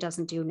release what she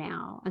doesn't do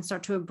now and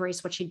start to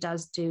embrace what she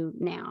does do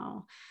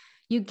now.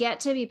 You get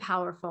to be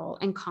powerful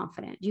and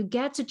confident. You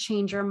get to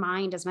change your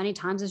mind as many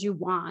times as you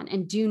want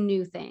and do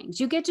new things.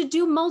 You get to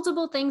do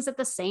multiple things at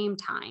the same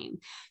time.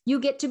 You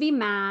get to be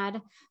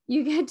mad.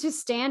 You get to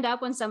stand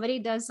up when somebody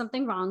does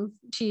something wrong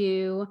to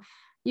you.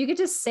 You get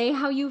to say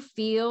how you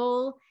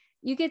feel.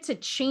 You get to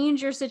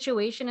change your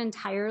situation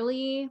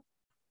entirely.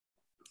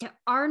 There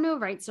are no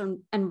rights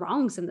and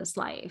wrongs in this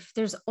life.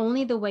 There's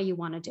only the way you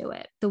want to do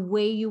it, the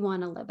way you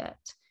want to live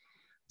it.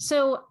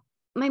 So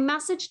my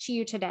message to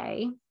you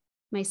today,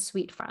 my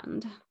sweet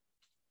friend,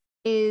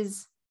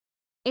 is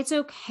it's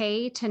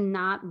okay to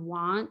not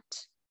want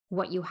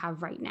what you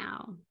have right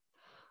now.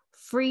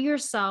 Free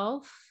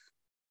yourself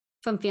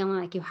from feeling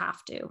like you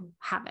have to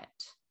have it.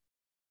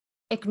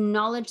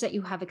 Acknowledge that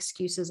you have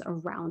excuses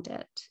around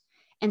it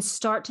and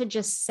start to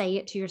just say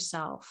it to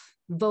yourself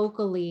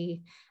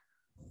vocally,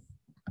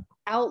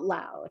 out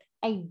loud.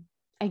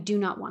 I do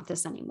not want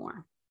this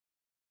anymore.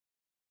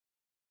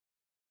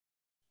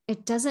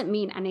 It doesn't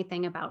mean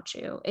anything about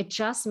you. It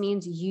just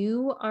means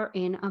you are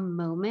in a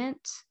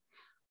moment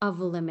of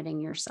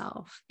limiting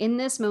yourself. In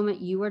this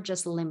moment, you are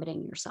just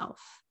limiting yourself.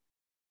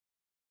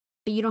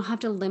 But you don't have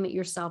to limit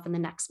yourself in the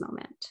next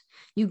moment.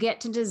 You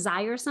get to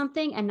desire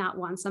something and not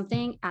want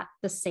something at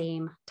the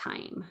same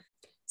time.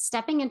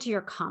 Stepping into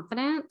your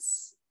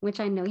confidence,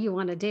 which I know you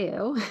want to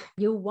do,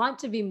 you want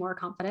to be more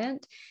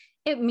confident.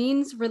 It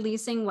means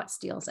releasing what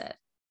steals it,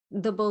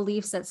 the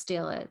beliefs that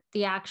steal it,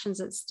 the actions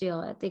that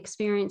steal it, the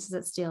experiences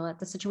that steal it,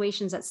 the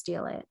situations that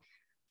steal it,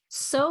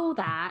 so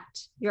that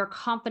your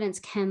confidence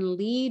can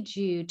lead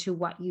you to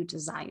what you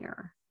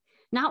desire.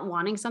 Not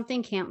wanting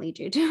something can't lead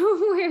you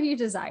to where you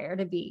desire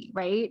to be,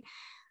 right?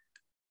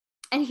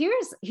 And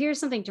here's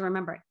something to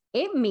remember.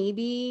 It may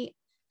be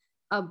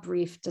a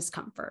brief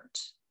discomfort.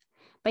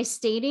 By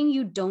stating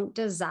you don't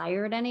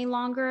desire it any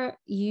longer,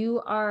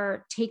 you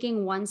are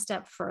taking one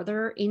step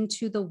further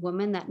into the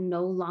woman that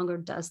no longer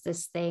does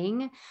this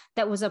thing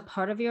that was a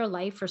part of your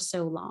life for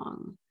so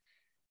long.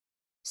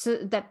 So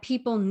that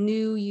people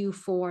knew you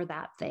for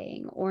that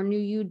thing, or knew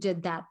you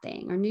did that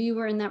thing, or knew you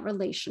were in that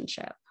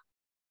relationship.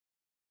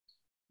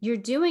 You're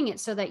doing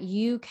it so that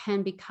you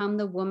can become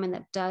the woman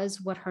that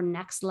does what her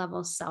next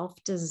level self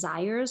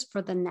desires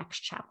for the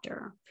next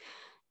chapter.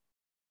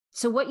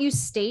 So what you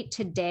state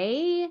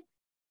today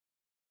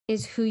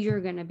is who you're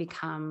going to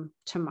become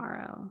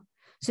tomorrow.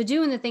 So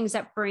doing the things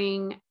that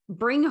bring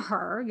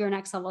her, your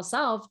next level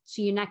self,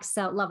 to your next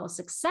level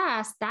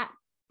success, that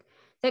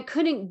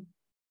couldn't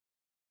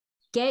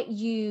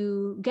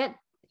you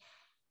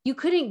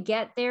couldn't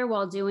get there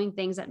while doing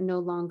things that no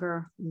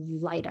longer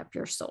light up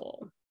your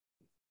soul.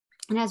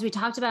 And as we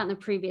talked about in the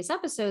previous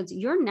episodes,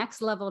 your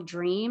next level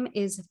dream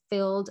is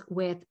filled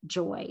with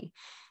joy,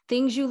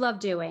 things you love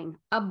doing,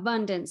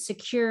 abundance,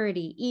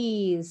 security,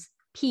 ease,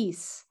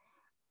 peace.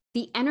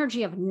 The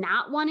energy of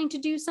not wanting to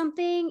do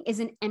something is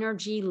an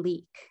energy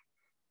leak.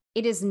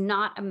 It is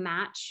not a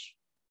match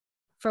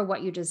for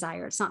what you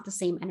desire. It's not the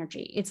same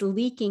energy. It's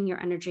leaking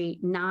your energy,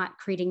 not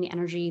creating the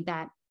energy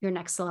that your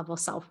next level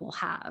self will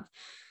have.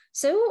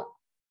 So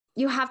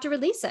you have to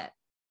release it.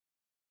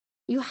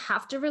 You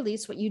have to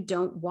release what you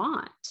don't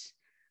want,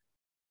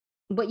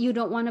 what you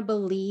don't want to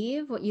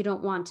believe, what you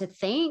don't want to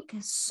think,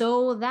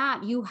 so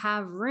that you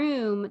have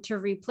room to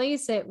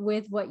replace it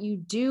with what you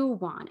do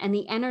want and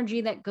the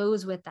energy that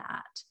goes with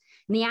that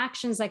and the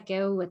actions that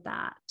go with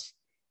that.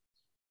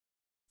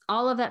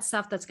 All of that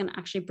stuff that's going to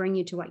actually bring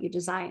you to what you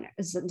desire.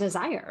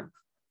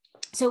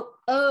 So,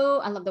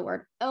 I love the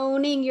word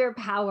owning your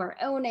power,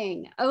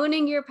 owning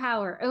your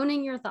power,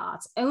 owning your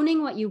thoughts,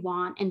 owning what you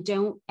want and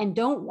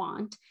don't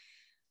want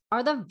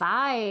are the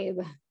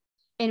vibe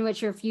in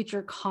which your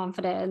future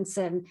confidence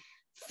and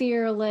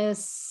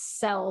fearless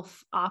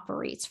self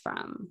operates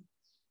from.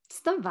 It's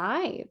the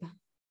vibe.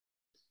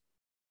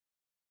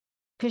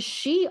 Because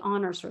she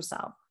honors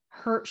herself.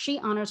 She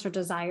honors her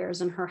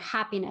desires and her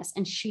happiness,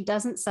 and she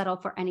doesn't settle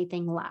for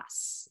anything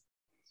less.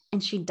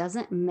 And she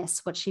doesn't miss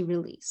what she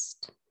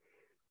released.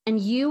 And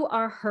you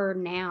are her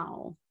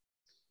now.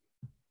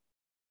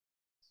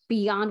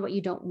 Beyond what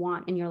you don't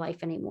want in your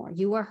life anymore.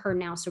 You are her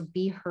now, so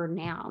be her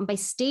now. And by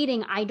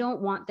stating, I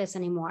don't want this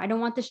anymore. I don't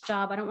want this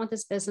job. I don't want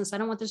this business. I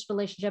don't want this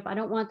relationship. I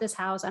don't want this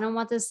house. I don't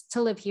want this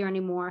to live here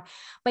anymore.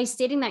 By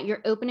stating that, you're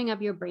opening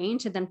up your brain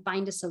to then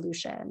find a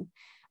solution.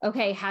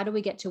 Okay, how do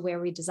we get to where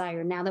we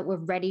desire now that we're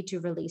ready to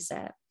release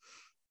it?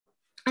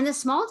 And the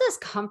small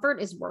discomfort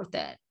is worth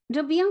it.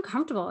 It'll be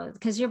uncomfortable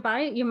because your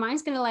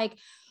mind's going to like,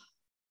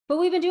 but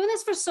we've been doing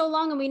this for so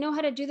long and we know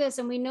how to do this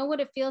and we know what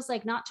it feels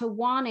like not to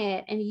want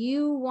it. And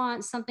you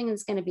want something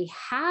that's going to be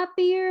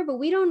happier, but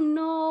we don't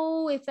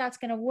know if that's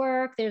going to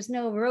work. There's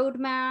no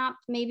roadmap.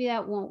 Maybe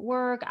that won't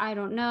work. I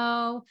don't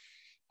know.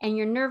 And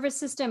your nervous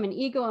system and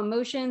ego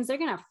emotions, they're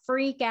going to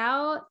freak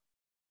out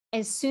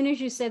as soon as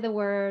you say the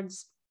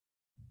words,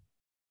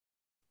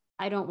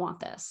 I don't want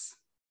this.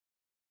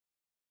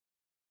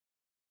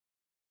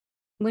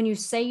 when you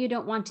say you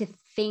don't want to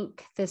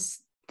think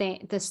this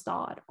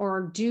thought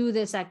or do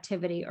this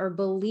activity or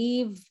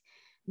believe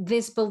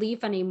this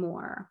belief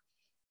anymore,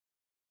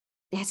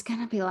 it's going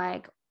to be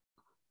like,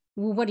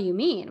 well, what do you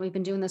mean? We've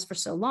been doing this for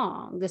so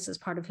long. This is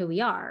part of who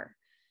we are.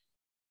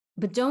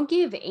 But don't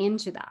give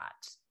into that,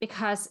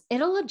 because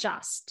it'll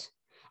adjust.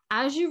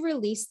 As you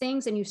release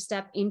things and you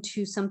step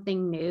into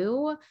something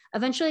new,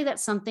 eventually that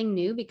something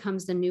new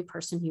becomes the new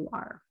person you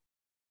are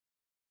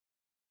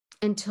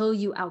until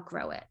you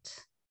outgrow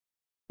it.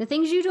 The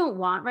things you don't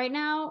want right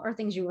now are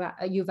things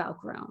you've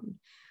outgrown.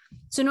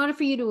 So in order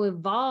for you to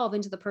evolve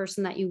into the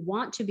person that you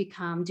want to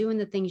become, doing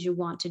the things you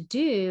want to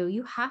do,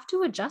 you have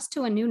to adjust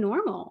to a new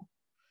normal.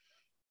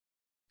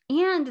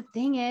 And the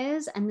thing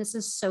is, and this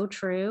is so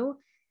true,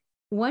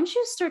 once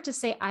you start to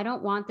say, I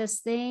don't want this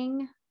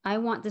thing, I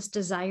want this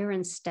desire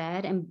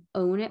instead, and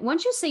own it.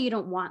 Once you say you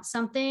don't want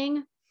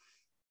something,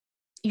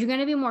 you're going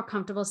to be more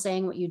comfortable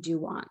saying what you do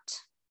want.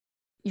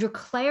 Your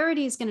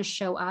clarity is going to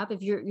show up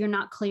if you're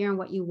not clear on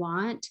what you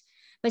want.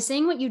 By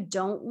saying what you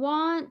don't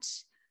want,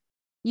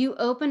 you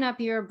open up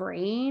your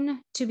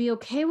brain to be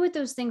okay with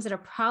those things that are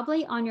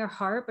probably on your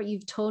heart, but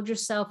you've told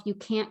yourself you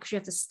can't because you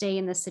have to stay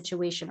in this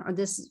situation, or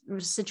this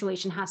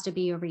situation has to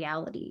be your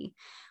reality.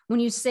 When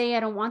you say, I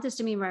don't want this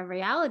to be my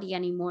reality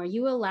anymore,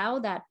 you allow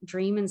that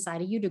dream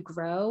inside of you to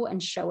grow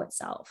and show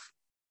itself.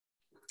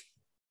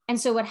 And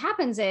so what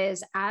happens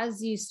is,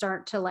 as you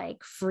start to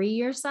like free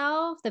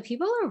yourself, the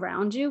people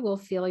around you will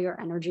feel your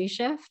energy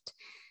shift.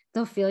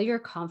 They'll feel your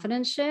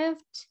confidence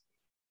shift.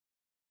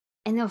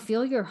 And they'll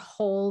feel your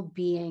whole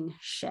being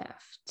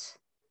shift.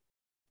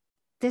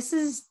 This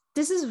is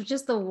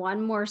just the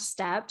one more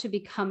step to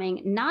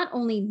becoming not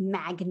only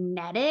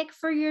magnetic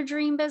for your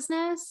dream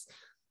business,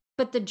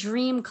 but the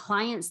dream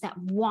clients that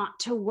want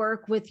to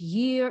work with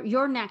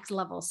your next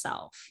level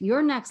self,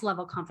 your next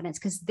level confidence,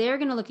 because they're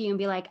going to look at you and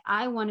be like,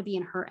 I want to be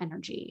in her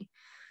energy.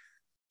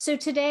 So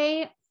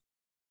today,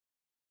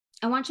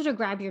 I want you to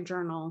grab your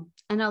journal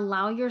and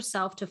allow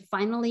yourself to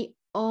finally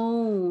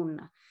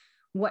own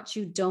what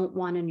you don't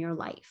want in your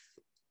life.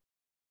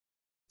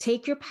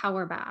 Take your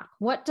power back.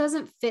 What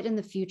doesn't fit in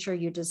the future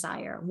you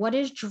desire? What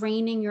is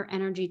draining your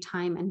energy,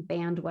 time, and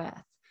bandwidth?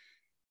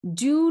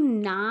 Do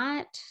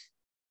not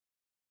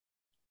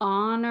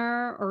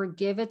honor or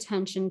give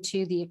attention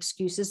to the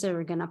excuses that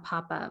are going to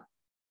pop up.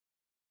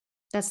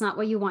 That's not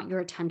where you want your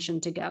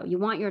attention to go. You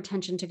want your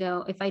attention to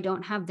go, if I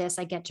don't have this,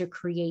 I get to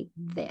create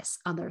this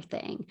other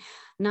thing.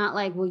 Not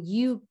like, well,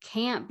 you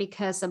can't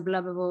because of blah,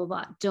 blah, blah,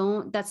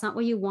 blah. That's not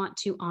what you want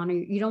to honor.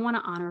 You don't want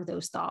to honor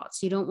those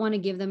thoughts. You don't want to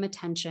give them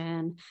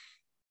attention.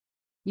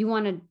 You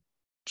want to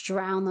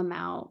drown them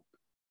out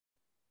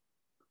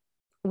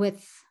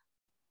with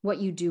what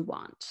you do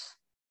want.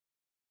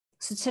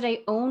 So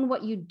today, own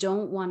what you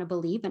don't want to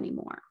believe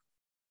anymore.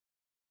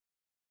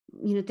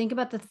 Think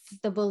about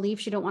the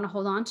beliefs you don't want to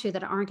hold on to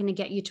that aren't going to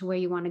get you to where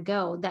you want to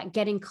go, that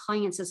getting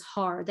clients is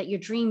hard, that your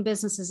dream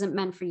business isn't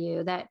meant for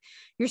you, that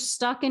you're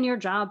stuck in your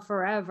job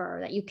forever,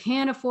 that you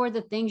can't afford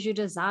the things you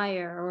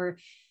desire, or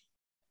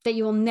that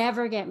you will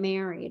never get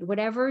married.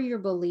 Whatever your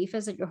belief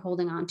is that you're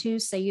holding on to,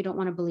 say you don't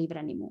want to believe it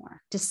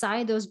anymore.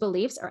 Decide those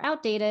beliefs are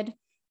outdated.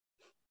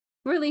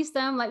 Release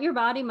them. Let your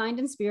body, mind,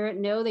 and spirit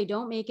know they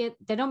don't make it.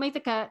 They don't make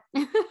the cut.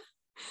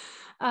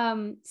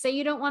 Say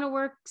you don't want to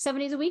work 7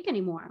 days a week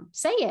anymore.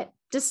 Say it,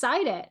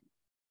 decide it,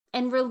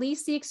 and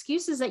release the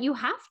excuses that you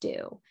have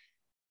to.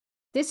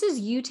 This is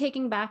you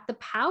taking back the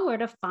power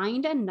to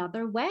find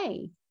another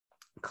way.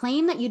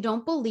 Claim that you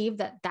don't believe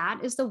that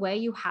that is the way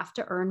you have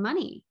to earn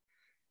money.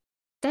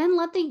 Then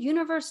let the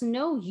universe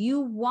know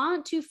you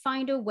want to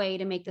find a way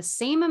to make the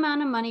same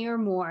amount of money or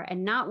more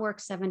and not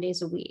work 7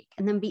 days a week,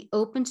 and then be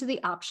open to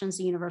the options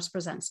the universe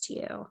presents to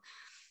you.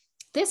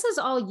 This is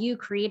all you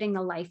creating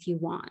the life you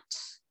want.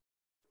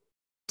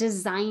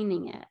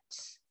 Designing it.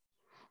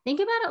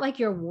 Think about it like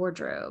your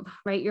wardrobe,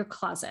 right? Your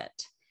closet.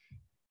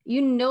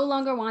 You no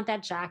longer want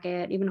that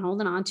jacket you've been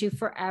holding on to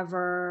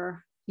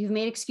forever. You've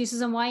made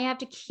excuses on why you have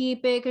to keep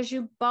it because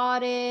you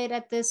bought it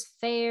at this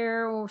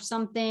fair or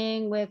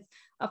something with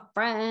a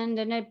friend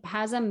and it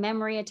has a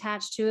memory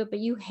attached to it, but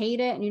you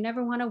hate it and you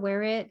never want to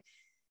wear it.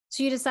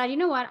 So you decide, you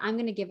know what? I'm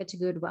going to give it to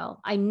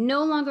Goodwill. I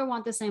no longer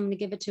want this. I'm going to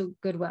give it to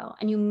Goodwill.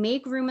 And you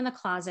make room in the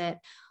closet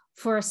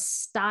for a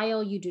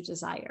style you do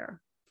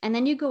desire. And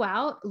then you go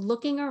out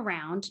looking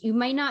around. You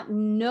might not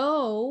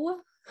know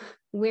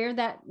where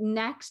that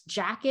next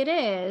jacket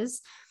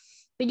is,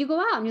 but you go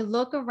out and you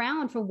look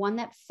around for one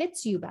that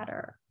fits you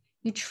better.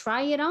 You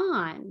try it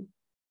on,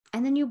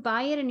 and then you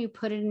buy it and you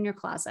put it in your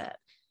closet.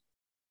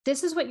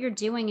 This is what you're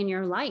doing in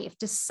your life,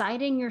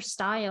 deciding your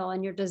style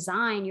and your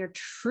design, your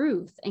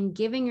truth, and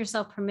giving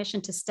yourself permission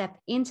to step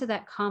into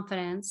that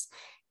confidence,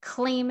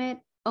 claim it,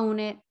 own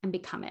it, and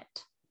become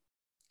it.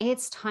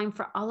 It's time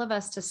for all of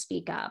us to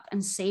speak up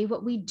and say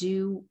what we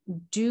do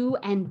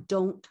and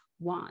don't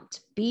want.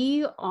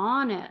 Be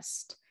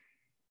honest.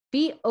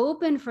 Be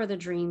open for the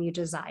dream you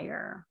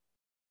desire.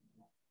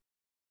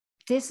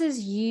 This is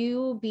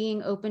you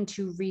being open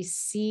to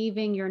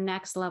receiving your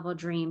next level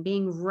dream,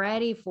 being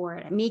ready for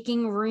it,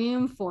 making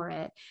room for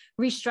it,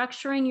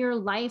 restructuring your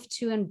life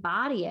to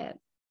embody it.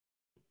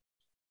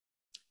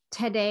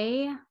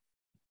 Today,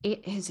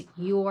 it is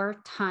your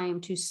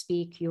time to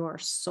speak your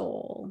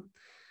soul.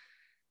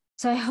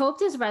 So I hope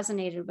this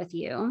resonated with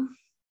you.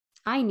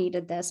 I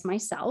needed this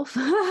myself.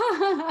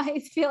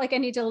 I feel like I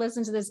need to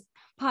listen to this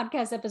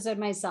podcast episode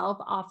myself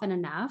often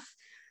enough.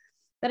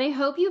 But I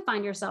hope you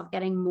find yourself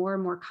getting more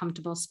and more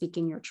comfortable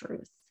speaking your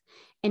truth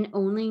and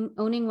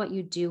owning what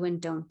you do and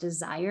don't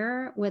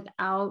desire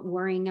without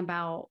worrying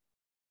about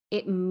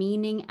it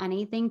meaning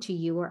anything to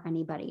you or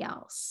anybody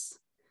else.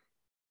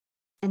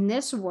 And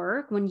this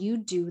work, when you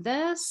do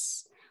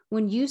this,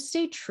 when you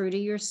stay true to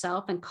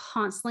yourself and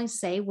constantly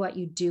say what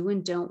you do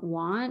and don't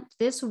want,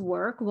 this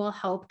work will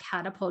help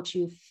catapult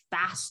you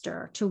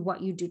faster to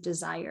what you do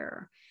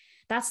desire.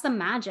 That's the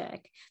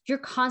magic. If you're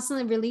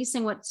constantly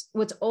releasing what's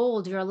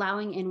old, you're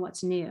allowing in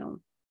what's new.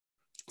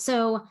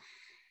 So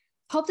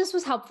hope this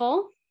was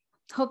helpful.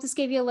 Hope this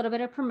gave you a little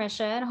bit of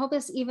permission. Hope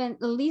this even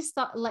at least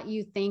let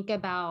you think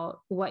about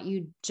what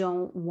you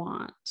don't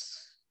want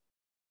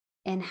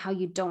and how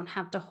you don't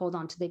have to hold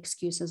on to the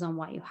excuses on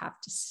why you have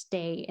to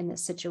stay in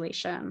this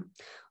situation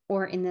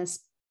or in this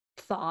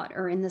thought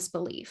or in this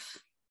belief.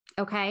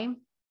 Okay.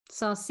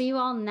 So I'll see you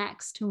all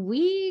next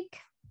week.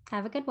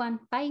 Have a good one.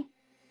 Bye.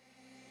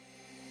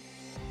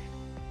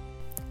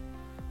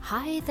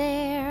 Hi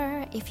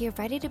there! If you're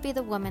ready to be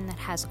the woman that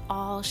has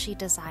all she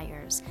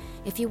desires,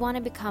 if you want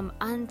to become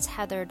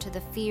untethered to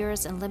the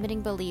fears and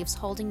limiting beliefs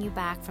holding you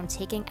back from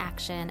taking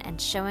action and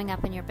showing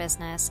up in your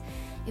business,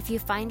 if you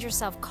find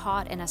yourself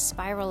caught in a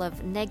spiral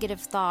of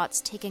negative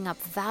thoughts taking up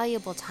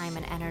valuable time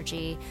and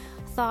energy,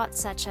 thoughts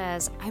such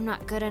as, I'm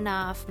not good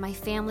enough, my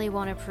family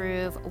won't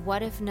approve,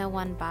 what if no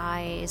one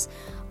buys,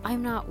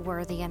 I'm not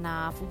worthy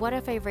enough, what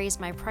if I raise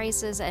my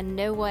prices and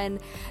no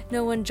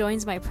one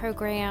joins my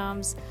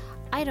programs,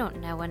 I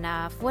don't know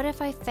enough. What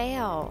if I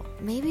fail?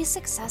 Maybe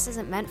success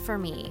isn't meant for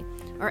me.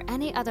 Or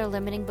any other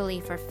limiting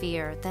belief or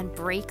fear, then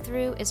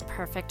Breakthrough is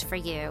perfect for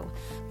you.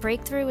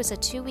 Breakthrough is a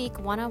 2-week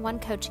one-on-one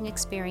coaching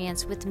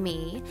experience with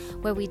me,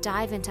 where we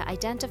dive into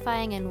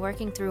identifying and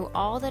working through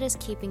all that is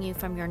keeping you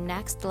from your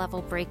next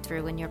level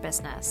breakthrough in your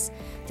business.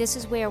 This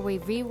is where we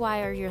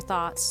rewire your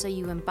thoughts so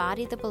you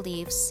embody the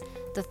beliefs,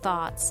 the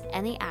thoughts,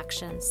 and the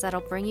actions that'll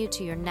bring you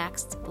to your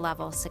next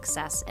level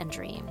success and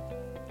dream.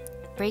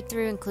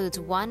 Breakthrough includes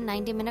one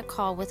 90-minute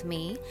call with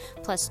me,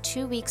 plus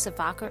 2 weeks of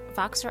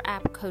Voxer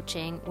app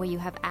coaching where you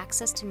have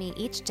access to me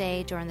each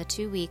day during the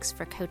 2 weeks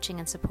for coaching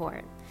and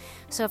support.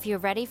 So if you're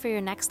ready for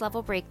your next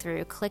level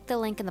breakthrough, click the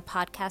link in the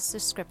podcast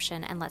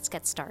description and let's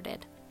get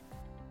started.